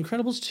tricked. The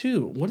Incredibles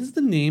 2. What is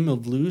the name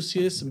of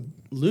Lucius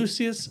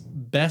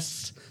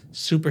Best's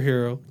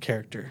superhero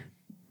character?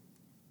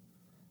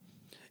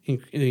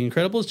 The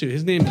Incredibles 2.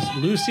 His name is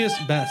Lucius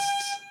Best.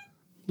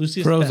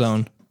 Lucius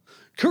Frozone. Best.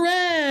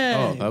 Correct.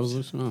 Oh, that was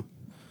loose. Oh.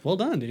 Well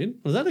done, dude.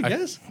 Was that a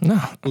guess? No.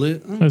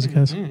 That was a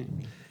guess.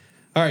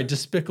 All right,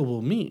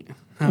 Despicable Me.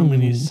 How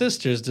many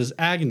sisters does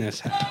Agnes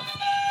have?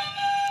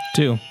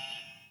 2.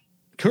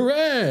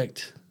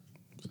 Correct.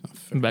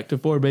 Back to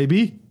 4,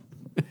 baby.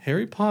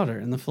 Harry Potter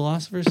and the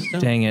Philosopher's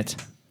Stone. Dang it.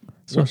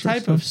 What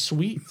type of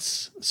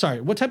sweets?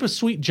 Sorry, what type of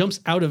sweet jumps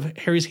out of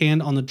Harry's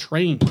hand on the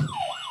train?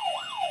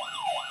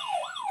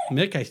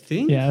 Mick, I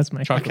think. Yeah, that's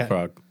my Chocolate Okay.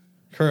 frog.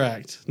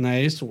 Correct.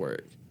 Nice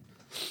work.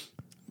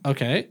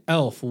 Okay,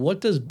 Elf.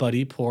 What does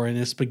Buddy pour in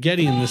his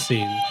spaghetti in the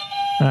scene?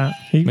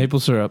 Maple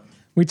syrup.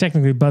 We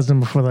technically buzzed him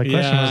before that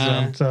question was Yeah.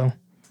 done. So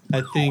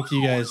I think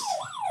you guys.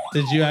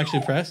 Did you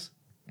actually press?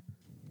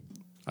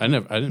 I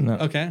didn't. No.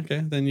 Okay.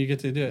 Then you get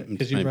to do it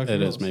because you broke the It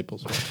rules. is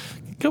Maples.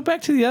 Go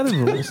back to the other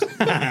rules.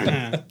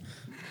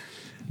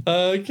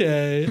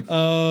 Okay.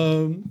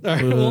 All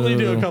right. We'll only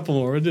do a couple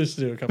more. We'll just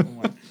do a couple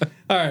more.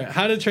 All right.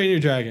 How to Train Your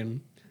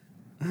Dragon.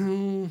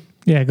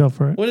 yeah, go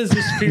for it. What is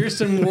this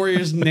fearsome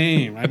warrior's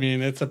name? I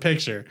mean, it's a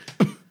picture.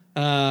 Is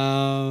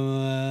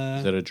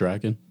it a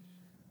dragon?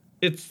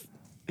 It's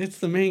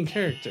the main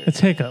character. It's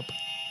Hiccup.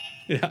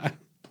 Yeah,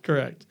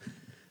 correct.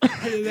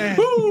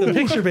 The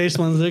picture-based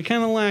ones, they're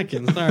kind of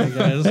lacking. Sorry,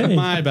 guys. Hey.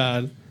 My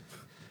bad.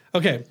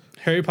 Okay.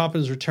 Harry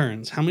Poppins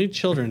Returns. How many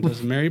children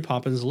does Mary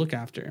Poppins look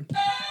after?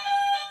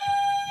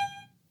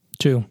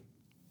 2.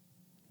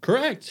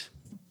 Correct.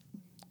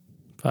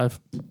 5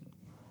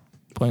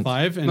 points.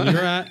 5, and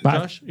you're at,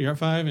 Five. Josh? You're at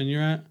 5, and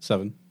you're at?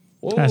 7.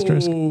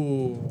 Asterisk.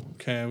 Oh,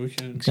 okay, we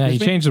can. Yeah, he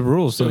changed the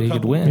rules so So a he could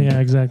couple- win. Yeah,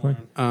 exactly.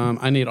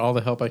 I need all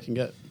the help I can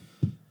get.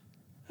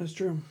 That's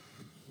true.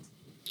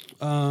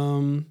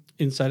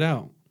 Inside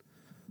Out.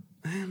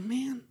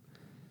 Man.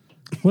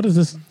 What is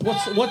this?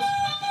 What's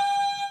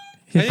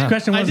His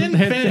question I wasn't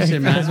didn't finish it,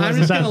 man. I'm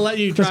just going to done. let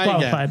you try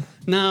Disqualified. again.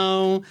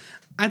 No,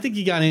 I think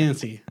you got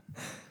antsy.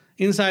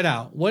 Inside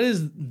Out. What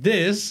is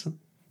this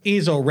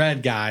Easel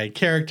Red guy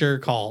character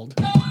called?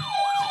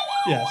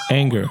 Yes.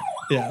 Anger.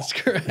 Yes,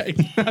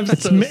 correct. I'm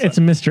It's, so it's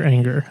Mr.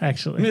 Anger,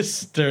 actually.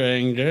 Mr.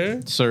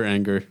 Anger. Sir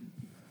Anger.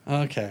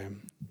 Okay.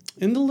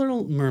 In The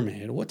Little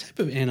Mermaid, what type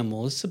of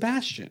animal is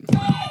Sebastian?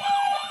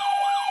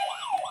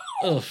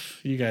 Ugh,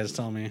 you guys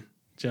tell me.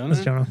 Jonah?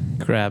 That's Jonah.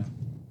 Crab.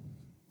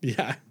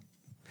 Yeah.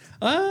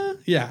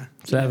 Yeah.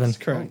 7. That's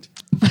correct.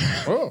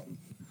 Oh.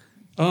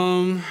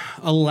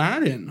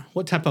 Aladdin.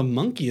 What type of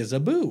monkey is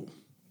Abu?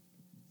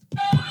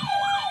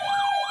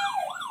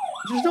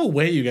 There's no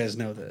way you guys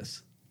know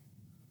this.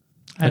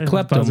 I A didn't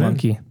klepto buzz in.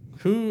 monkey.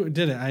 Who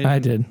did it? I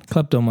did.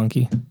 Klepto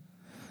monkey.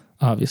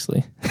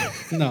 Obviously.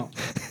 No.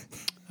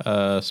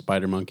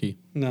 Spider Monkey.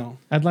 No.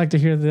 I'd like to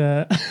hear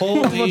the.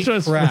 Holy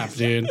multiple crap, choice.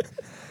 dude.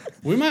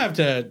 We might have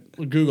to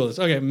Google this.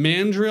 Okay.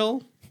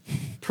 Mandrill,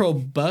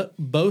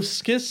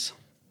 proboscis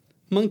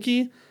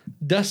monkey,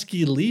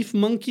 dusky leaf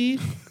monkey,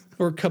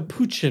 or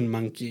capuchin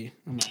monkey.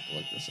 I'm going to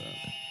look this up.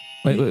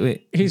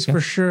 Wait. He's for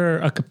sure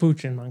a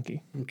capuchin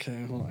monkey.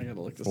 Okay. Well, I got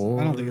to look this up.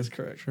 I don't think it's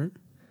correct. Sure.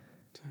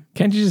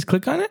 Can't you just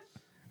click on it?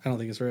 I don't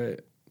think it's right.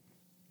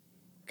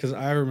 Because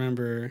I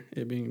remember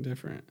it being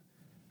different.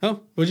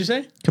 Oh, what'd you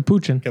say?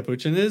 Capuchin.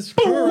 Capuchin is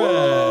correct.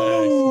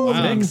 Wow.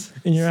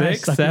 In your eyes,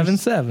 6, suckers. 7,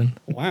 7.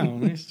 Wow,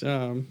 nice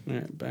job. All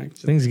right, back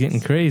to Things are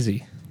getting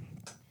crazy.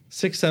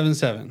 6, 7,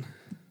 7.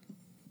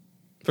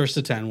 First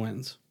to 10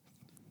 wins.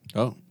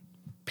 Oh.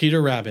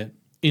 Peter Rabbit.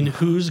 In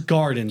whose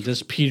garden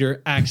does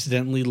Peter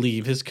accidentally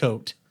leave his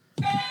coat?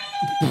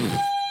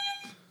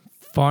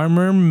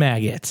 Farmer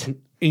Maggot.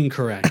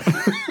 Incorrect.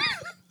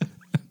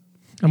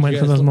 I'm waiting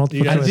for those multiple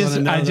you guys choices.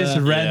 wanna know I just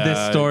that? read this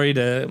Yeah, story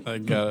to. I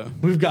got it.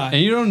 We've got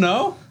And you don't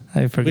know?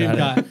 I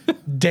forgot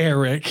it.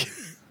 Derek,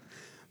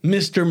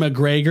 Mr.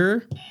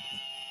 McGregor.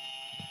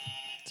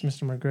 It's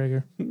Mr.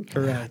 McGregor.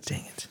 Correct.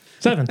 Dang it.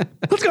 7.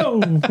 Let's go.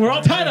 We're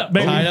all tied up,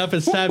 baby. Tied up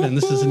at 7.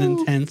 This is an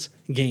intense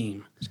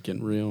game. It's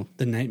getting real.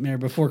 The Nightmare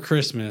Before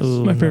Christmas.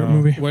 Ooh, My favorite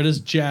no. movie. Where does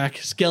Jack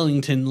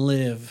Skellington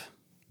live?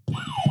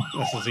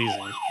 This is easy.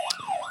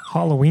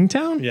 Halloween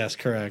Town? Yes,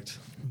 correct.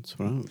 That's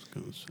what I was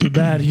going to say. Too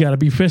bad. You got to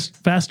be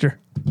faster.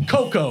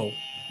 Coco.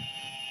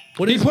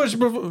 What is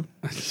before.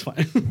 That's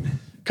fine.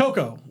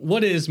 Coco.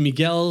 What is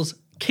Miguel's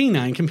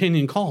canine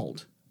companion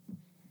called?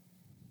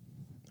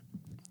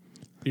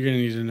 You're gonna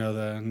need to know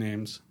the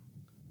names.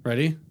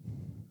 Ready?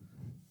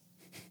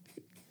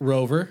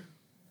 Rover,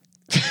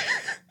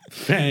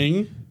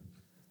 Fang,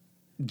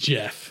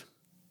 Jeff,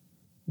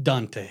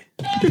 Dante.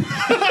 Come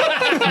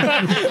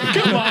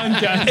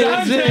on, guys.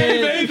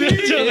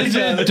 Is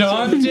it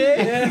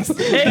Dante?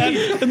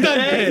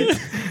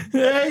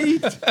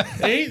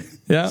 Eight?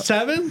 Yeah.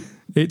 7?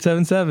 8,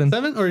 7, 7.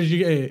 7? Or did you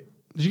get 8?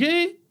 Did you get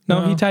 8?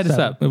 No, he tied us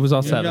 7. up. It was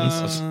all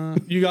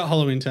 7s. You got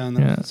Halloween Town.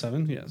 That Yeah. was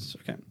 7. Yes.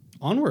 Okay.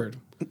 Onward.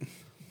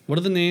 What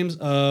are the names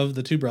of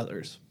the two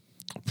brothers?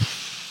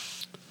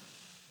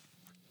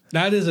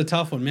 That is a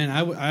tough one, man.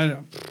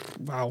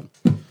 Wow.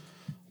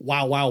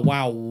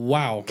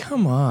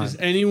 Come on. Is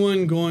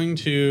anyone going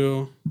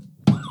to?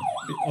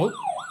 Oh,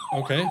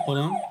 okay. Hold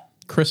on.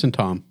 Chris and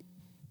Tom.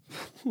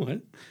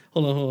 What?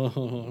 Hold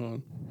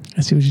on.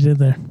 I see what you did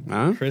there.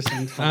 Huh? Chris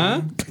and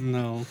Tom.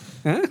 No.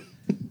 Huh?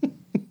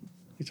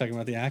 You talking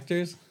about the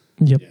actors?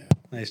 Yep.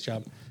 Nice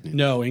job.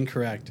 No,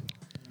 incorrect.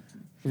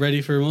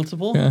 Ready for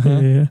multiple?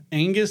 Yeah.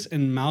 Angus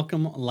and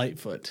Malcolm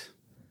Lightfoot.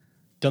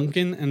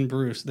 Duncan and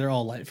Bruce. They're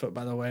all Lightfoot,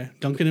 by the way.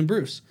 Duncan and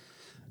Bruce.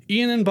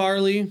 Ian and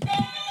Barley.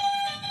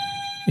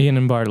 Ian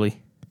and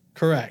Barley.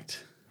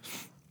 Correct.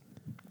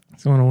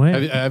 It's going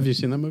away. Have you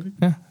seen that movie?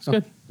 Yeah, it's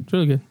good. It's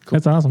really good.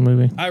 That's an awesome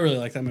movie. I really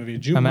like that movie.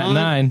 I'm at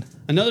 9.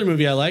 Another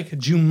movie I like,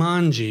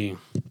 Jumanji.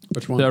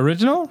 Which one? The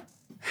original?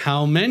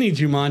 How many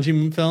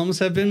Jumanji films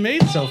have been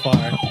made so far?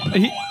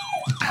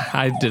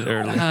 I did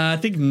early. I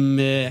think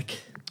Mick.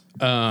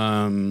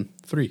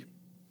 3.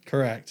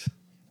 Correct.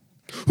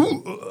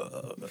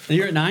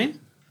 You're at 9?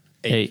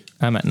 8.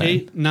 I'm at 9.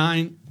 8,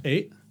 9,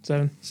 8.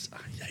 7.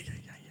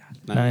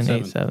 9,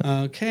 8, 7.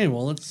 Okay,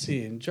 well, let's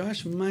see.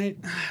 Josh might,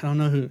 I don't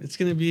know who. It's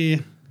going to be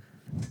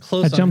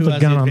close I on jumped who the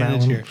has gun the on that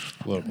advantage one. here.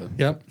 A little bit.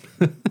 Yep.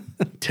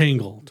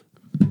 Tangled.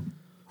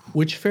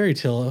 Which fairy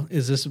tale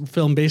is this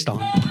film based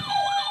on?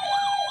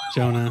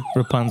 Jonah.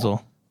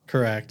 Rapunzel.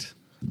 Correct.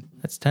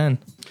 That's 10.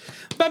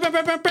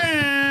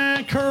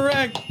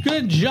 Correct.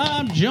 Good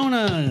job,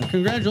 Jonah.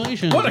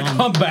 Congratulations. What a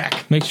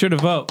comeback! Make sure to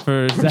vote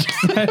for Zack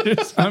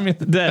Snyder's Army of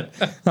the Dead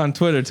on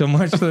Twitter till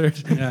March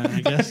 3rd. Yeah,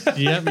 I guess.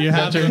 Yep, you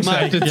have the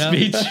mic.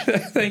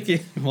 Yep. Thank you.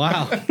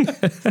 Wow.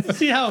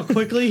 See how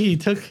quickly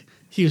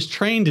he was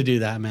trained to do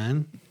that,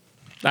 man.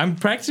 I'm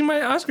practicing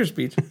my Oscar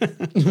speech.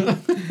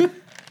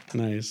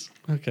 Nice.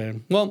 Okay.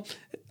 Well,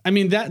 I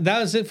mean, that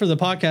was it for the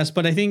podcast,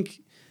 but I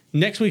think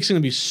next week's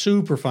going to be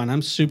super fun.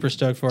 I'm super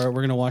stoked for it.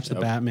 We're going to watch the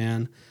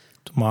Batman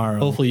Tomorrow.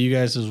 Hopefully you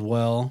guys as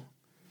well.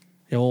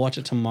 Yeah, we'll watch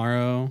it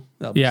tomorrow.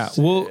 That'll be Yeah.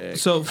 sick. Well,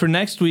 so for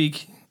next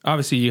week,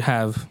 obviously you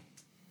have,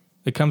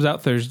 it comes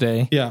out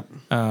Thursday. Yeah.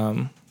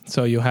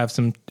 So you'll have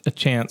a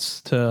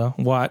chance to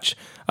watch.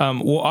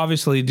 We'll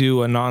obviously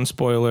do a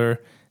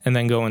non-spoiler and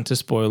then go into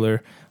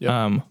spoiler.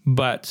 Yep.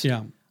 But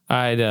Yeah.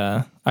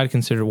 I'd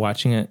consider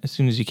watching it as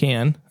soon as you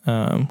can,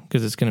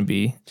 because it's going to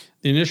be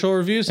The initial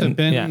reviews have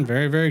been yeah.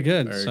 very, very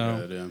good. Very so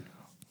good, yeah.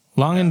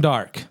 long and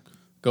dark.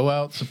 Go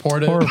out,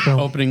 support Horror it. film.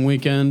 Opening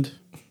weekend,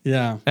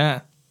 yeah,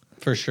 Yeah.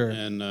 for sure.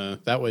 and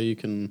that way you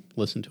can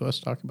listen to us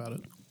talk about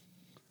it.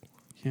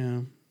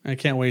 Yeah. I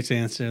can't wait to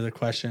answer the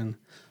question.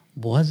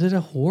 Was it a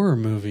horror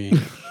movie?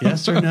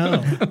 Yes or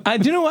no?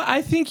 Do you know what?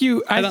 I think there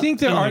I don't are think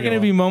going to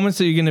it be moments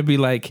that you're going to be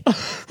like,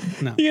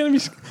 You're gonna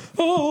be.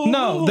 Oh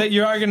no, that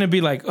you are going to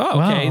be like, oh,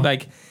 okay, Wow.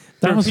 like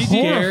That for was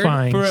PG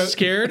horrifying. for a-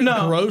 Scared,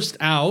 No. grossed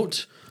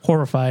out.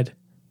 Horrified.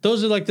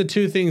 Those are like the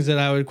two things that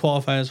I would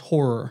qualify as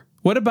horror.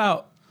 What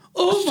about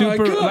Oh my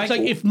super, god!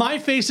 Like if my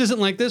face isn't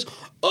like this,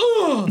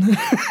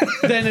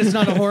 then it's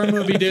not a horror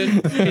movie,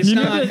 dude. It's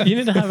not. You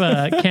need to have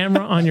a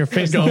camera on your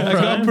face. the whole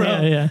time.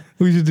 GoPro. Yeah.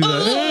 we should do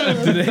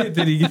that?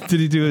 did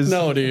he do his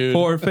No, dude.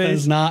 horror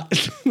That's face? not.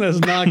 That's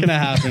not gonna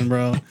happen,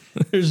 bro.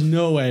 There's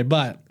no way.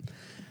 But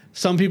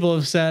some people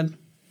have said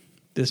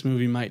this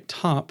movie might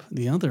top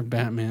the other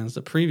Batmans,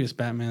 the previous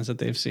Batmans that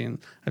they've seen.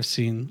 I've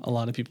seen a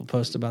lot of people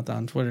post about that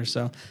on Twitter,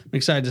 so I'm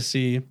excited to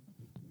see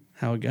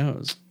how it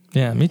goes.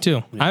 Yeah, me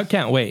too. I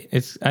can't wait.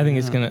 I think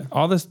it's gonna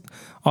all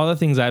the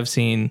things I've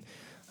seen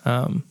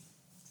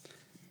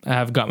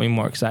have got me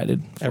more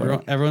excited. For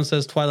it. Everyone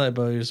says Twilight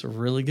Boys are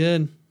really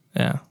good,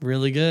 Yeah,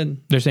 really good.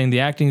 they're saying the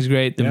acting's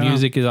great, the Yeah.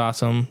 music is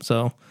awesome.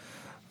 So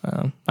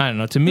I don't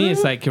know. To me,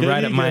 it's like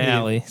right up my goody.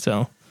 alley.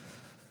 So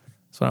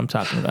that's what I'm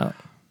talking about.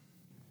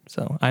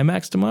 So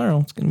IMAX tomorrow.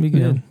 It's gonna be Yeah.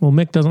 good. Well,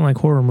 Mick doesn't like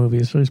horror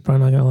movies, so he's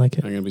probably not gonna like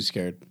it. I'm gonna be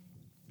scared.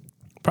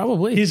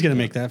 Probably. He's gonna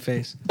make that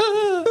face.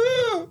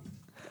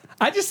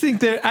 I just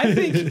think I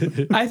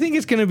think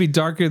it's gonna be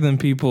darker than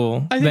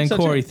people than so,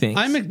 Corey too. thinks.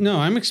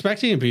 I'm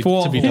expecting it to be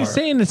dark. He's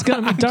saying it's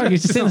gonna be dark.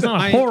 He's just saying it's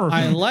not a horror.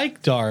 I film.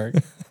 like dark,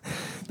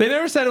 They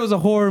never said it was a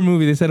horror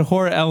movie. They said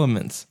horror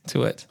elements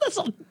to it,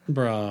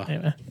 bro.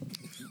 Anyway,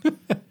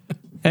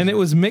 and it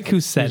was Mick who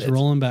said He's it.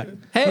 rolling back.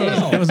 Hey,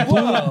 it was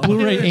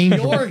Blu-ray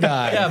Angel. Your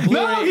guy. yeah,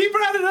 No, he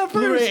brought it up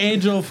Blu-ray first.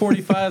 Angel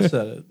 45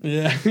 said it.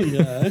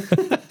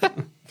 Yeah.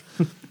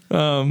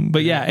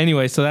 But yeah,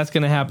 anyway, so that's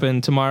going to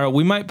happen tomorrow.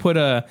 We might put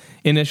a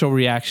initial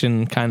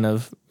reaction kind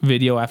of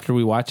video after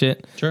we watch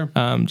it. Sure.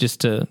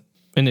 Just to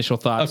initial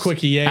thoughts. A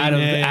quick yay, out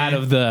nay.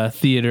 of the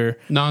theater.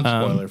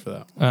 Non-spoiler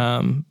for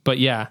that. But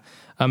yeah,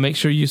 make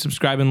sure you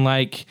subscribe and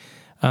like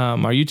our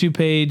YouTube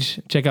page.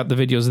 Check out the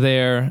videos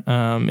there.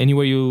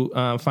 Anywhere you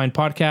find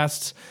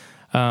podcasts,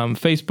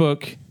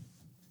 Facebook,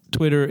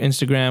 Twitter,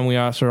 Instagram, we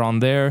also are on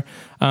there.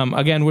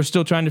 Again, we're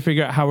still trying to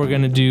figure out how we're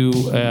going to do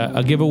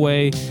a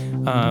giveaway.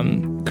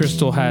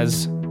 Crystal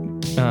has,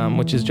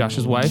 which is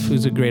Josh's wife,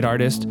 who's a great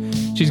artist.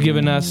 She's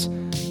given us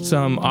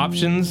some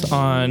options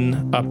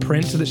on a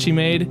print that she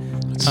made.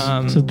 It's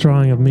a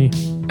drawing of me.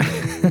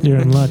 You're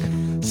in luck.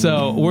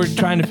 So we're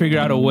trying to figure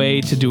out a way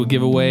to do a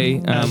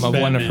giveaway of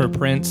one of her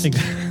prints.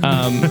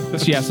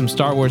 She has some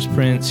Star Wars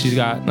prints. She's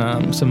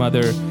got some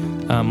other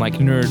like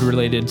nerd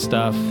related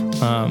stuff.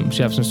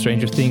 She has some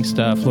Stranger Things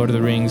stuff, Lord of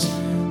the Rings.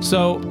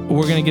 So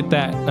we're going to get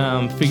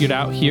that figured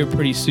out here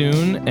pretty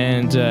soon,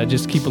 and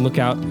just keep a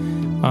lookout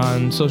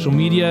on social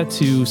media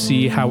to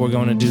see how we're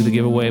going to do the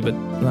giveaway, but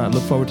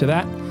look forward to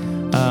that.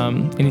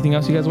 Anything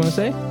else you guys want to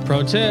say?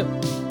 Pro tip.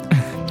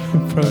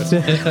 Pro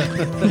tip.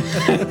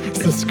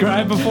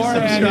 Subscribe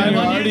beforehand. Subscribe You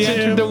on already YouTube.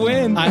 entered to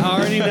win. I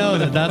already know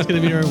that's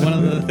going to be one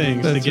of the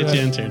things to That's get right.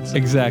 you entered. So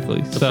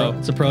Exactly. So,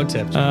 it's a pro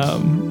tip.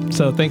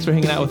 so thanks for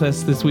hanging out with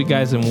us this week,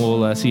 guys, and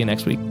we'll see you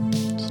next week.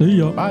 See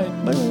ya. Bye.